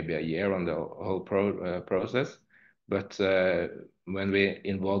maybe a year on the whole process. But when we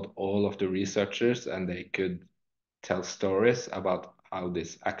involved all of the researchers and they could tell stories about how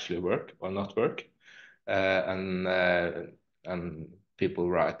this actually work or not work, and people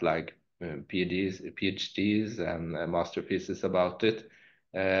write like PhDs and masterpieces about it,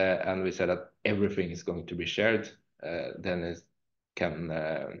 and we said that everything is going to be shared, then it can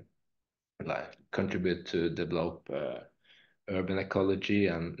like contribute to develop urban ecology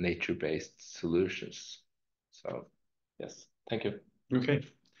and nature-based solutions. So yes, thank you. Okay.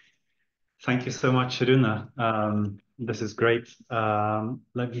 Thank you so much, Rune. This is great.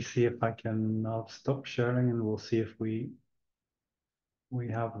 Let me see if I can. I'll stop sharing and we'll see if we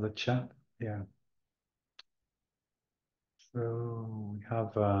have the chat. Yeah. So we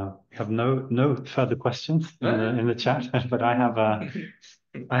have no further questions in the chat, but I have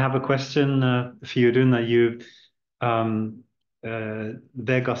a question for you, Rune. You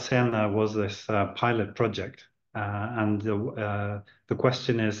Vegasena was this pilot project, and the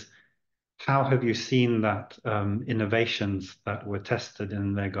question is, how have you seen that innovations that were tested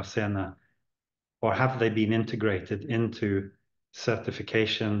in Vegasena, or have they been integrated into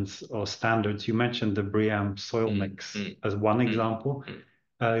certifications or standards? You mentioned the BREEAM soil mix as one example.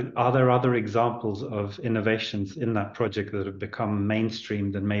 Are there other examples of innovations in that project that have become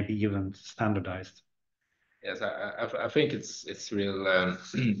mainstreamed and maybe even standardized? Yes, I think it's real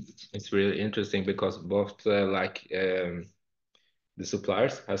it's really interesting because both the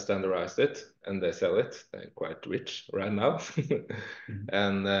suppliers have standardized it and they sell it. They're quite rich right now.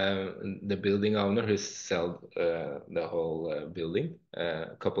 And the building owner who sold the whole building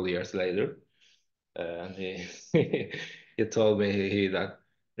a couple of years later. And he he told me that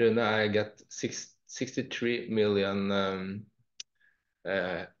Rune, I got 63 million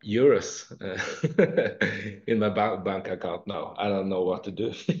euros in my bank account now. I don't know what to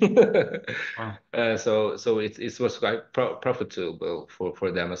do. Wow. So it was quite profitable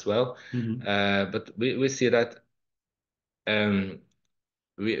for them as well. But we see that the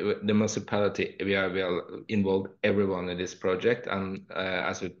municipality, we will involve everyone in this project, and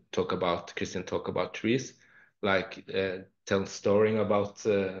as we talk about, Christian talk about trees, like tell story about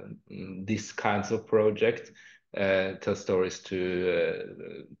these kinds of project, tell stories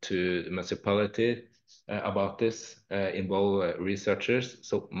to the municipality about this, involve researchers,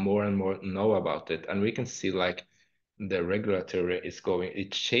 so more and more know about it, and we can see like the regulatory is going,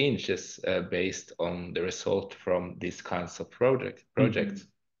 it changes based on the result from these kinds of projects.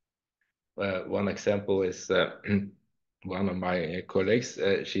 One example is one of my colleagues.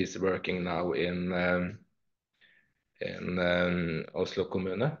 She's working now in Oslo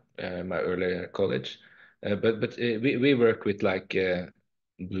Kommune, my earlier college. But we work with like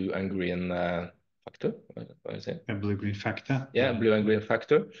blue and green factor. What is it? A blue-green factor. Yeah, blue and green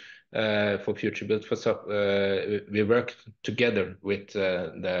factor for Future Built. We work together with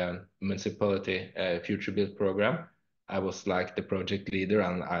the municipality Future Built program, I was like the project leader,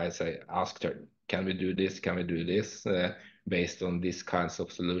 and asked her, can we do this? Can we do this based on these kinds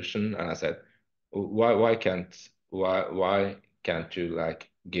of solution? And I said, why can't you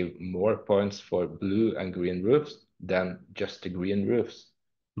like give more points for blue and green roofs than just the green roofs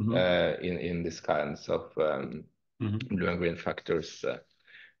in this kinds of blue and green factors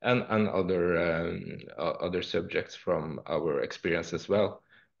and other subjects from our experience as well.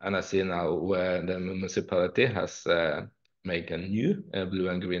 And I see now where the municipality has made a new blue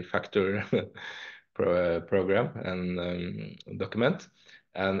and green factor program and document.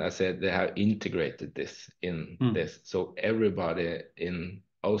 And I said they have integrated this in this. So everybody in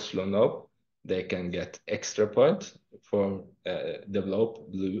Oslo now, they can get extra points for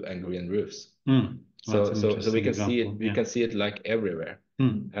develop blue and green roofs. So we can see it. We can see it like everywhere.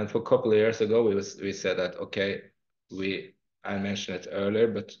 And for a couple of years ago, we said that okay, I mentioned it earlier,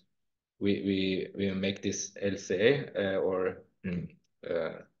 but we make this LCA or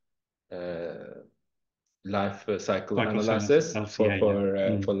life cycle analysis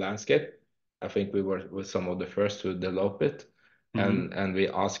for landscape. I think we were some of the first to develop it. And we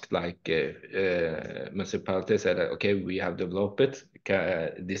asked like municipalities said okay, we have developed it.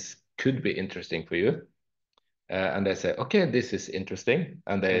 This could be interesting for you. And they say, okay, this is interesting.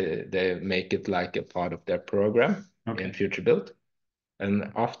 And they make it like a part of their program in Future Build.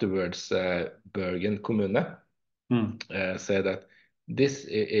 And afterwards, Bergen kommune said that this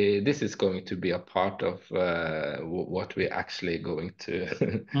is going to be a part of what we're actually going to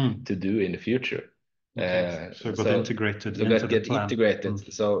to do in the future. So got integrated so into that the get plan.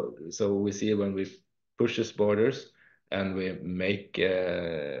 integrated. So we see when we pushes borders and we make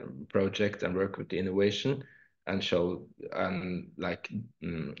project and work with the innovation and show and like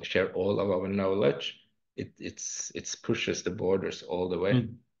share all of our knowledge, it's pushes the borders all the way.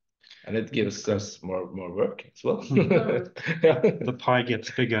 And it gives us more work as well. The pie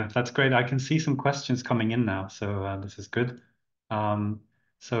gets bigger. That's great. I can see some questions coming in now, so this is good. The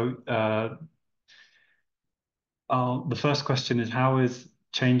first question is, how is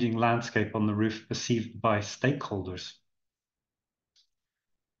changing landscape on the roof perceived by stakeholders?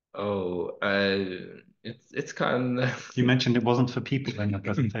 Oh, it's kind of... You mentioned it wasn't for people in the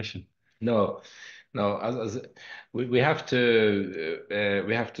presentation. No, as we have to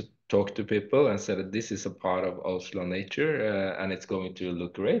talk to people and say that this is a part of Oslo nature and it's going to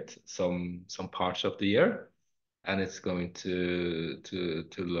look great some parts of the year, and it's going to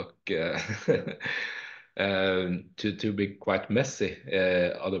look to be quite messy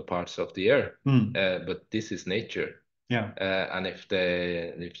other parts of the year. But this is nature. Yeah. And if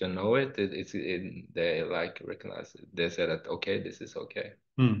they know it, they like recognize it. They say that okay, this is okay.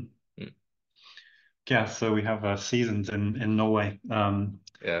 Yeah, so we have seasons in Norway.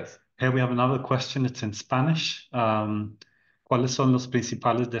 Yes. Here we have another question. It's in Spanish. ¿Cuáles son los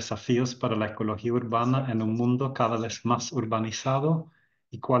principales desafíos para la ecología urbana en un mundo cada vez más urbanizado?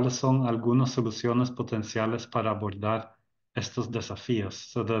 ¿Y cuáles son algunas soluciones potenciales para abordar estos desafíos?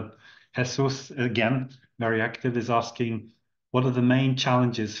 So the Jesus, again, very active, is asking, what are the main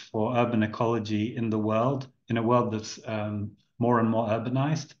challenges for urban ecology in the world, in a world that's more and more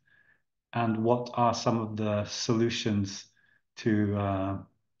urbanized? And what are some of the solutions to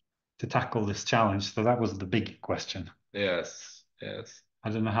tackle this challenge? So that was the big question. Yes. I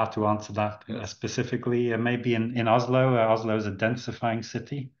don't know how to answer that specifically. Maybe in Oslo. Oslo is a densifying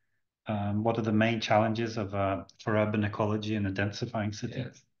city. What are the main challenges for urban ecology in a densifying city?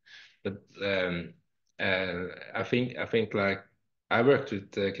 Yes. But I think like I worked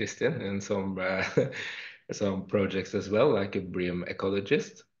with Christian in some some projects as well, like a BREEAM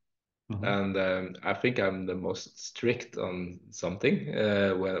ecologist. And I think I'm the most strict on something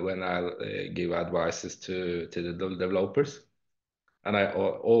when I give advices to the developers. And I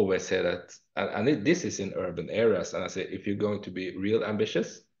always say that, this is in urban areas. And I say, if you're going to be real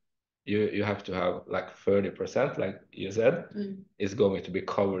ambitious, you have to have like 30%, like you said, is going to be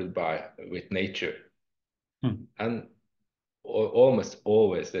covered with nature. And almost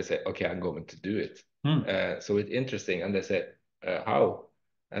always they say, okay, I'm going to do it. So it's interesting. And they say, how?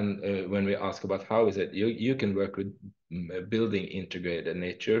 And when we ask about how, is it you can work with building integrated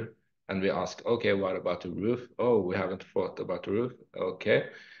nature. And we ask, okay, what about the roof? Oh, we haven't thought about the roof. Okay.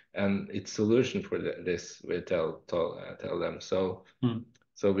 And it's solution for this, we tell them. So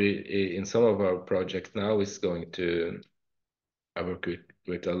we, in some of our projects now, is going to, I work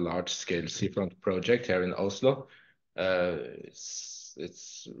with a large scale seafront project here in Oslo.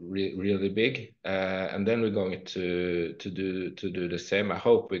 It's really big, and then we're going to do the same. I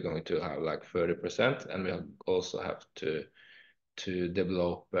hope we're going to have like 30%, and we also have to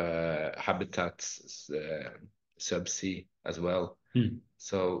develop habitats subsea as well. Mm.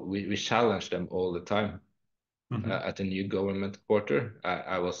 So we challenge them all the time. Mhm. At the new government quarter,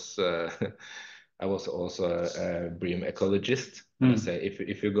 I was I was also a BREEAM ecologist. And I say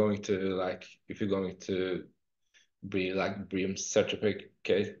if you're going to be like BREEAM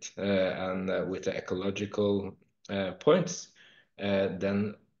certificate and with the ecological points,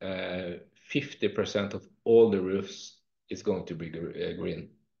 then 50% of all the roofs is going to be green.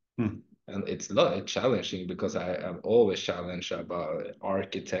 Mm. And it's a lot challenging because I am always challenged about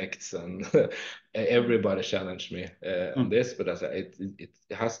architects and everybody challenged me on this, but I said it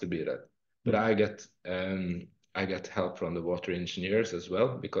has to be that. But I get help from the water engineers as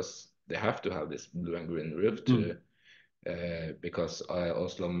well, because they have to have this blue and green roof to because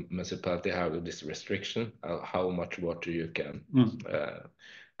Oslo municipality have this restriction of how much water you can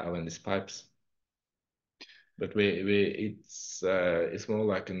have in these pipes. But it's more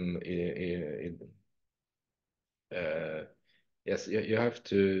like yes, you have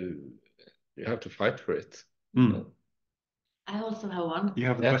to fight for it. I also have one. You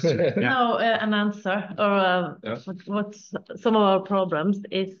have a question? Yeah. No, an answer, or what's some of our problems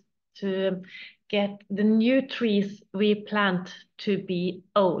is to get the new trees we plant to be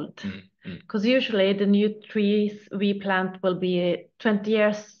old. Because usually the new trees we plant will be 20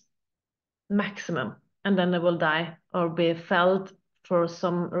 years maximum, and then they will die or be felled for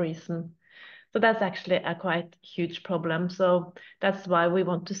some reason. So that's actually a quite huge problem. So that's why we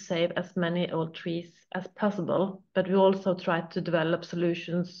want to save as many old trees as possible, but we also try to develop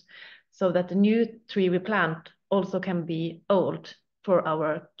solutions so that the new tree we plant also can be old for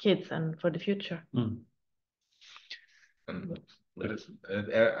our kids and for the future. I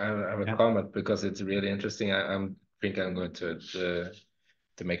have a comment because it's really interesting. I think I'm going to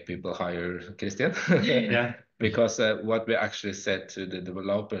make people hire Christian. Yeah. Because what we actually said to the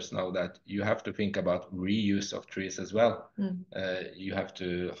developers now, that you have to think about reuse of trees as well. You have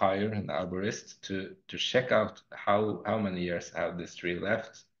to hire an arborist to check out how many years have this tree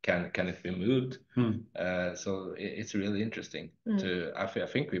left. Can it be moved? So it's really interesting. I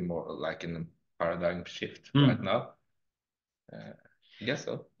think we're more like in a paradigm shift right now. I guess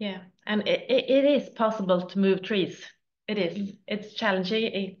so. Yeah, and it is possible to move trees. It is. It's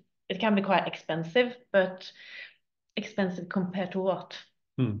challenging. It can be quite expensive, but expensive compared to what?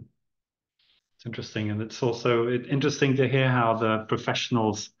 It's interesting, and it's also interesting to hear how the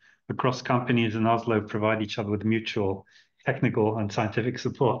professionals across companies in Oslo provide each other with mutual technical and scientific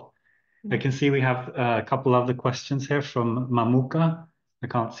support. I can see we have a couple other questions here from Mamuka. I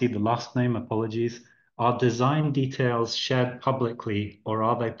can't see the last name, apologies. Are design details shared publicly, or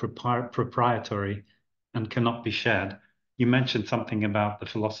are they proprietary and cannot be shared? You mentioned something about the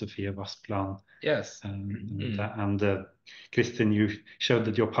philosophy of Asplan. Yes. And Kristin, you showed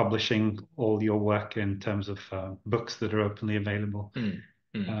that you're publishing all your work in terms of books that are openly available.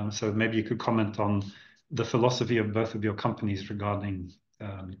 So maybe you could comment on the philosophy of both of your companies regarding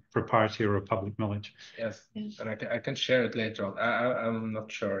proprietary or public knowledge. Yes, and I can share it later on. I'm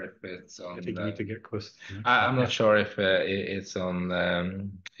not sure if it's on. I think you need to get close. I'm not sure if it's on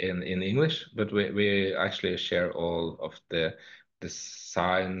in English, but we actually share all of the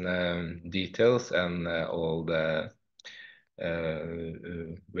design details and all the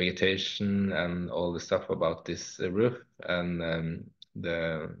vegetation and all the stuff about this roof, and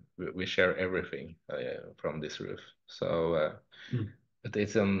we share everything from this roof. So. But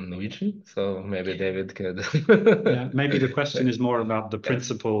it's on Norwegian, so maybe David could. Yeah, maybe the question is more about the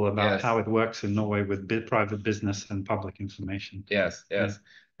principle, about how it works in Norway with private business and public information. Yes.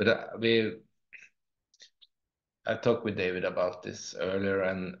 But I talked with David about this earlier,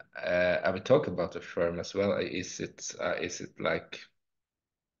 and I will talk about the firm as well. Is it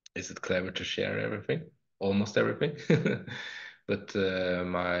clever to share everything, almost everything? But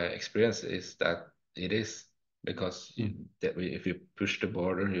my experience is that it is. Because if you push the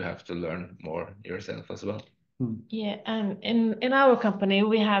border, you have to learn more yourself as well. Yeah, and in our company,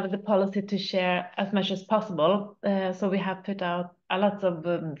 we have the policy to share as much as possible. So we have put out a lot of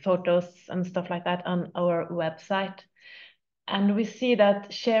photos and stuff like that on our website. And we see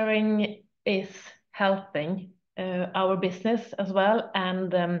that sharing is helping our business as well.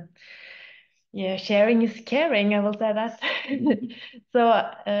 And yeah, sharing is caring, I will say that. So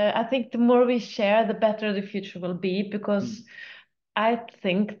I think the more we share, the better the future will be, because I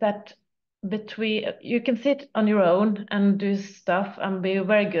think that you can sit on your own and do stuff and be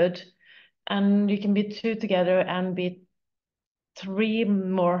very good, and you can be two together and be 3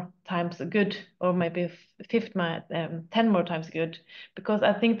 more times good, or maybe 10 more times good, because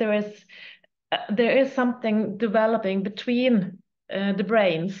I think there is something developing between the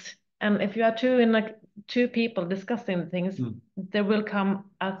brains. And if you are two in a two people discussing things, there will come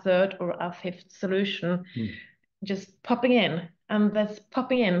a third or a fifth solution just popping in. And that's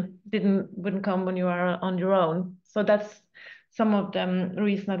popping in wouldn't come when you are on your own. So that's some of the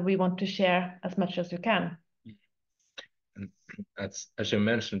reason that we want to share as much as you can. And as you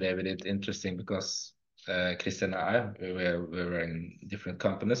mentioned, David, it's interesting because Christian and I, we were in different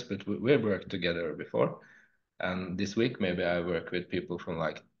companies, but we worked together before. And this week, maybe I work with people from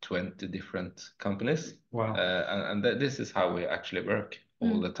like 20 different companies. Wow. And this is how we actually work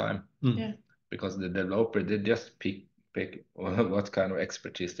all the time. Yeah. Because the developer, they just pick what kind of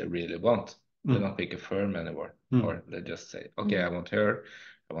expertise they really want. They don't pick a firm anymore, or they just say, okay, I want her,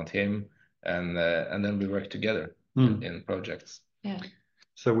 I want him, and then we work together in projects. Yeah.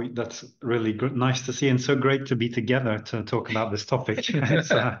 So that's really good, nice to see, and so great to be together to talk about this topic.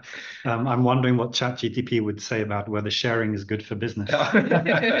 I'm wondering what ChatGPT would say about whether sharing is good for business.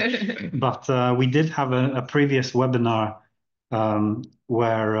 But we did have a previous webinar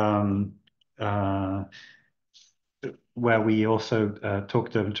where we also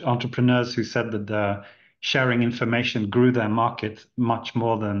talked to entrepreneurs who said that sharing information grew their market much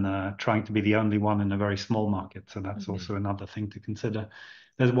more than trying to be the only one in a very small market. So that's also another thing to consider.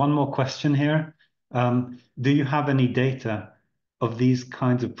 There's one more question here. Do you have any data of these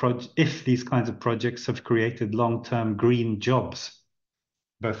kinds of if these kinds of projects have created long-term green jobs?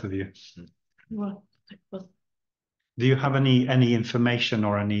 Both of you. What? Do you have any information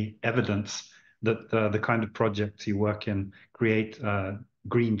or any evidence that the kind of projects you work in create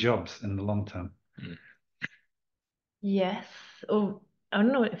green jobs in the long term? Yes. Oh, I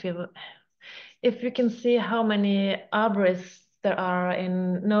don't know if you can see how many arborists there are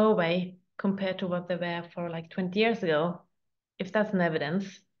in Norway compared to what there were for like 20 years ago. If that's an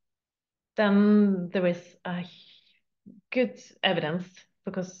evidence, then there is a good evidence,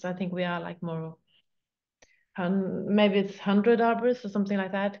 because I think we are like more, maybe it's 100 arborists or something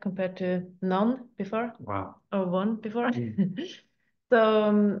like that compared to none before. Wow. Or one before.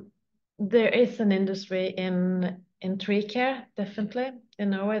 So there is an industry in tree care, definitely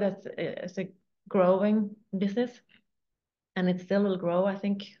in Norway, that is a growing business, and it still will grow. I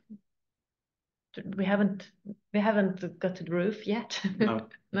think we haven't got to the roof yet. No.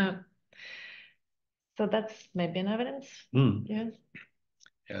 No. So that's maybe an evidence. Yes.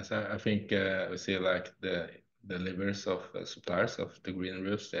 Yes, I think we see like the livers of suppliers of the green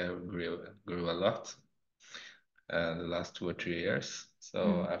roofs, they have grew a lot the last 2 or 3 years.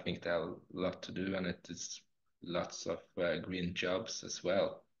 So I think they have a lot to do, and it is lots of green jobs as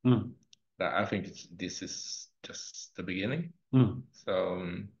well. I think this is just the beginning. So,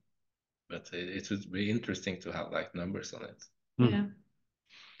 but it would be interesting to have like numbers on it. Yeah.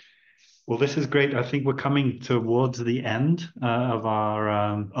 Well, this is great. I think we're coming towards the end of our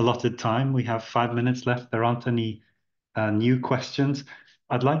allotted time. We have 5 minutes left. There aren't any new questions.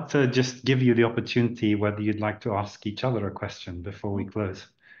 I'd like to just give you the opportunity whether you'd like to ask each other a question before we close.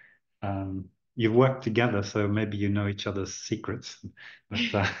 You've worked together, so maybe you know each other's secrets.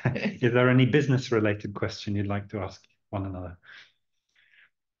 But is there any business-related question you'd like to ask one another?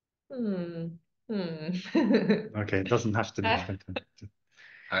 Okay, it doesn't have to be.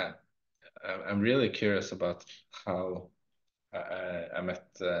 I'm really curious about how I met.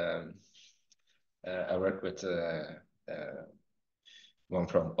 I work with one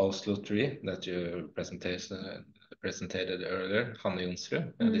from Oslo Tree that you presented earlier, Hanne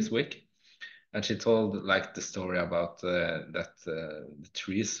Jonsrud, this week, and she told like the story about that the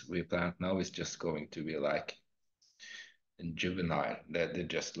trees we plant now is just going to be like juvenile, that they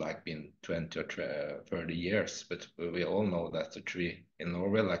just like been 20 or 30 years, but we all know that a tree in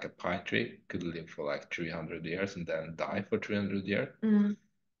Norway, like a pine tree, could live for like 300 years and then die for 300 years.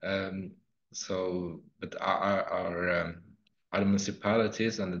 So, but are the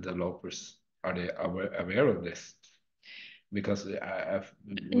municipalities and the developers, are they aware of this? Because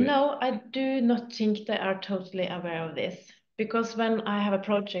no, I do not think they are totally aware of this. Because when I have a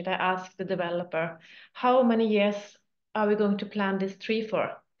project, I ask the developer, how many years are we going to plant this tree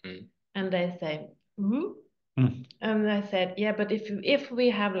for? And they say, and I said, yeah, but if we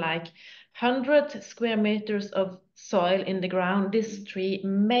have like 100 square meters of soil in the ground, this tree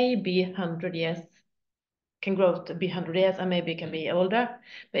may be 100 years, can grow to be 100 years, and maybe it can be older.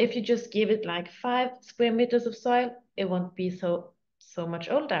 But if you just give it like 5 square meters of soil, it won't be so much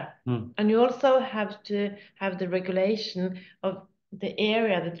older. And you also have to have the regulation of the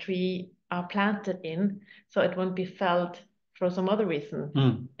area the tree are planted in, so it won't be felled for some other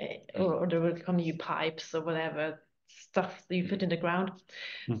reason, or there will come new pipes or whatever stuff that you put in the ground.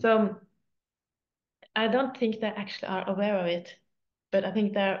 So I don't think they actually are aware of it, but I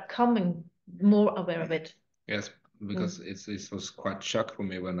think they're coming more aware of it. Yes, because it was quite shock for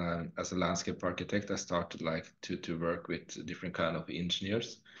me when I, as a landscape architect, I started like to work with different kind of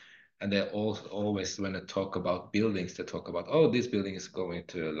engineers, and they always when they talk about buildings, they talk about, oh, this building is going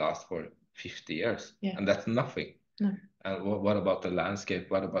to last for 50 years, and that's nothing. No. And what about the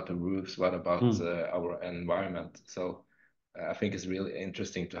landscape? What about the roofs? What about our environment? So I think it's really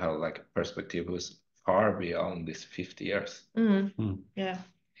interesting to have like a perspective who's far beyond this 50 years. Yeah,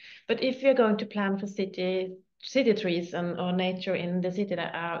 but if you're going to plan for city trees or nature in the city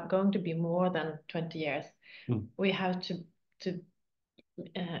that are going to be more than 20 years, we have to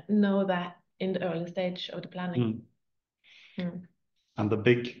know that in the early stage of the planning. And the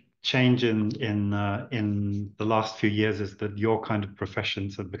big change in the last few years is that your kind of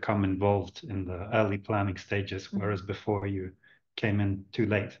professions have become involved in the early planning stages, whereas before you came in too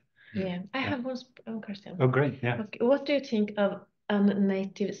late. Yeah, I have one question. Oh, great! Yeah. Okay. What do you think of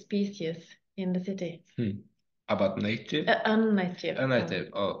native species in the city? About native? Unnative.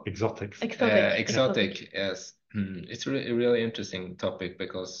 Unnative. Oh, exotics. Exotic. Yes. It's a really interesting topic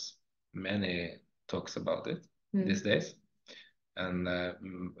because many talks about it these days, and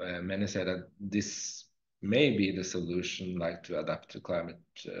many say that this may be the solution, like to adapt to climate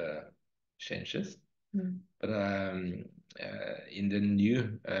changes. But in the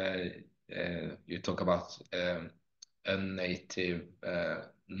new, you talk about unnative,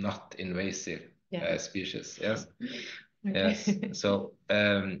 not invasive species. Yes. Yes. So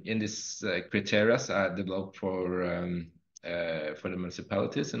in this criteria I developed for the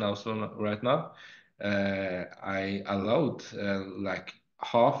municipalities in Oslo right now, I allowed like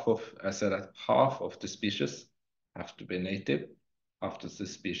I said that half of the species have to be native, half of the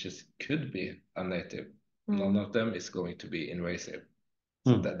species could be unnative. None of them is going to be invasive.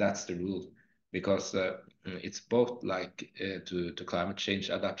 So that's the rule, because it's both like to climate change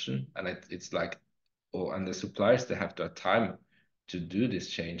adaptation, and it's like, and the suppliers, they have to have time to do this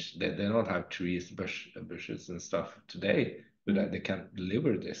change. They don't have trees, bushes and stuff today, but they can't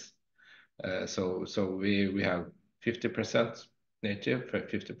deliver this. So we have 50% native,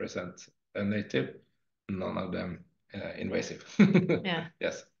 50% unnative, none of them invasive. Yeah.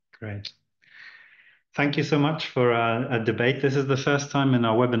 Yes. Great. Thank you so much for a debate. This is the first time in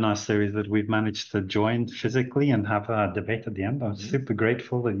our webinar series that we've managed to join physically and have a debate at the end. I'm super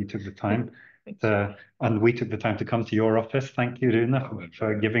grateful that you took the time and we took the time to come to your office. Thank you, Runa,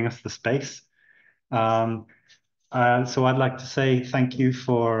 for giving us the space. So I'd like to say thank you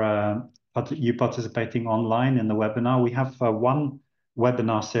for you participating online in the webinar. We have one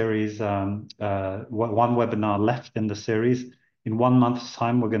webinar series, one webinar left in the series. In 1 month's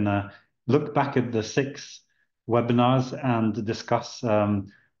time, we're going to look back at the 6 webinars and discuss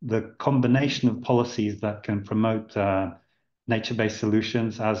the combination of policies that can promote nature-based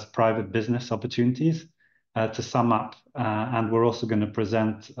solutions as private business opportunities. To sum up, and we're also going to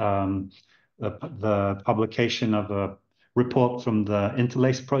present the publication of a report from the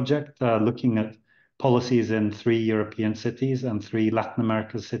Interlace project, looking at policies in 3 European cities and 3 Latin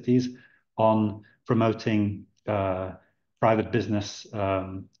American cities on promoting private business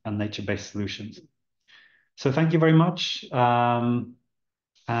and nature-based solutions. So thank you very much.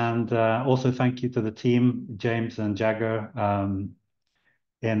 And also thank you to the team, James and Jagger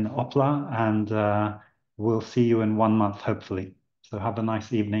in Opla, and we'll see you in 1 month, hopefully. So have a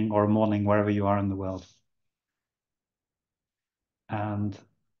nice evening or morning, wherever you are in the world. And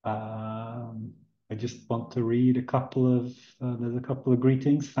I just want to read a couple of, there's a couple of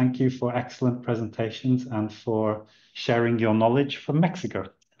greetings. Thank you for excellent presentations and for sharing your knowledge from Mexico.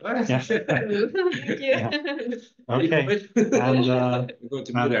 Yes. Thank you. Yeah. Okay.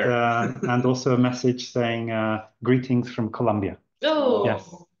 And also a message saying greetings from Colombia. Oh.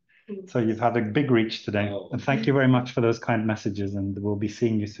 Yes. So you've had a big reach today. And thank you very much for those kind messages, and we'll be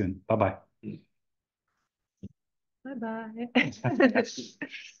seeing you soon. Bye-bye. Bye-bye.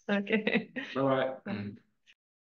 Okay. Bye-bye.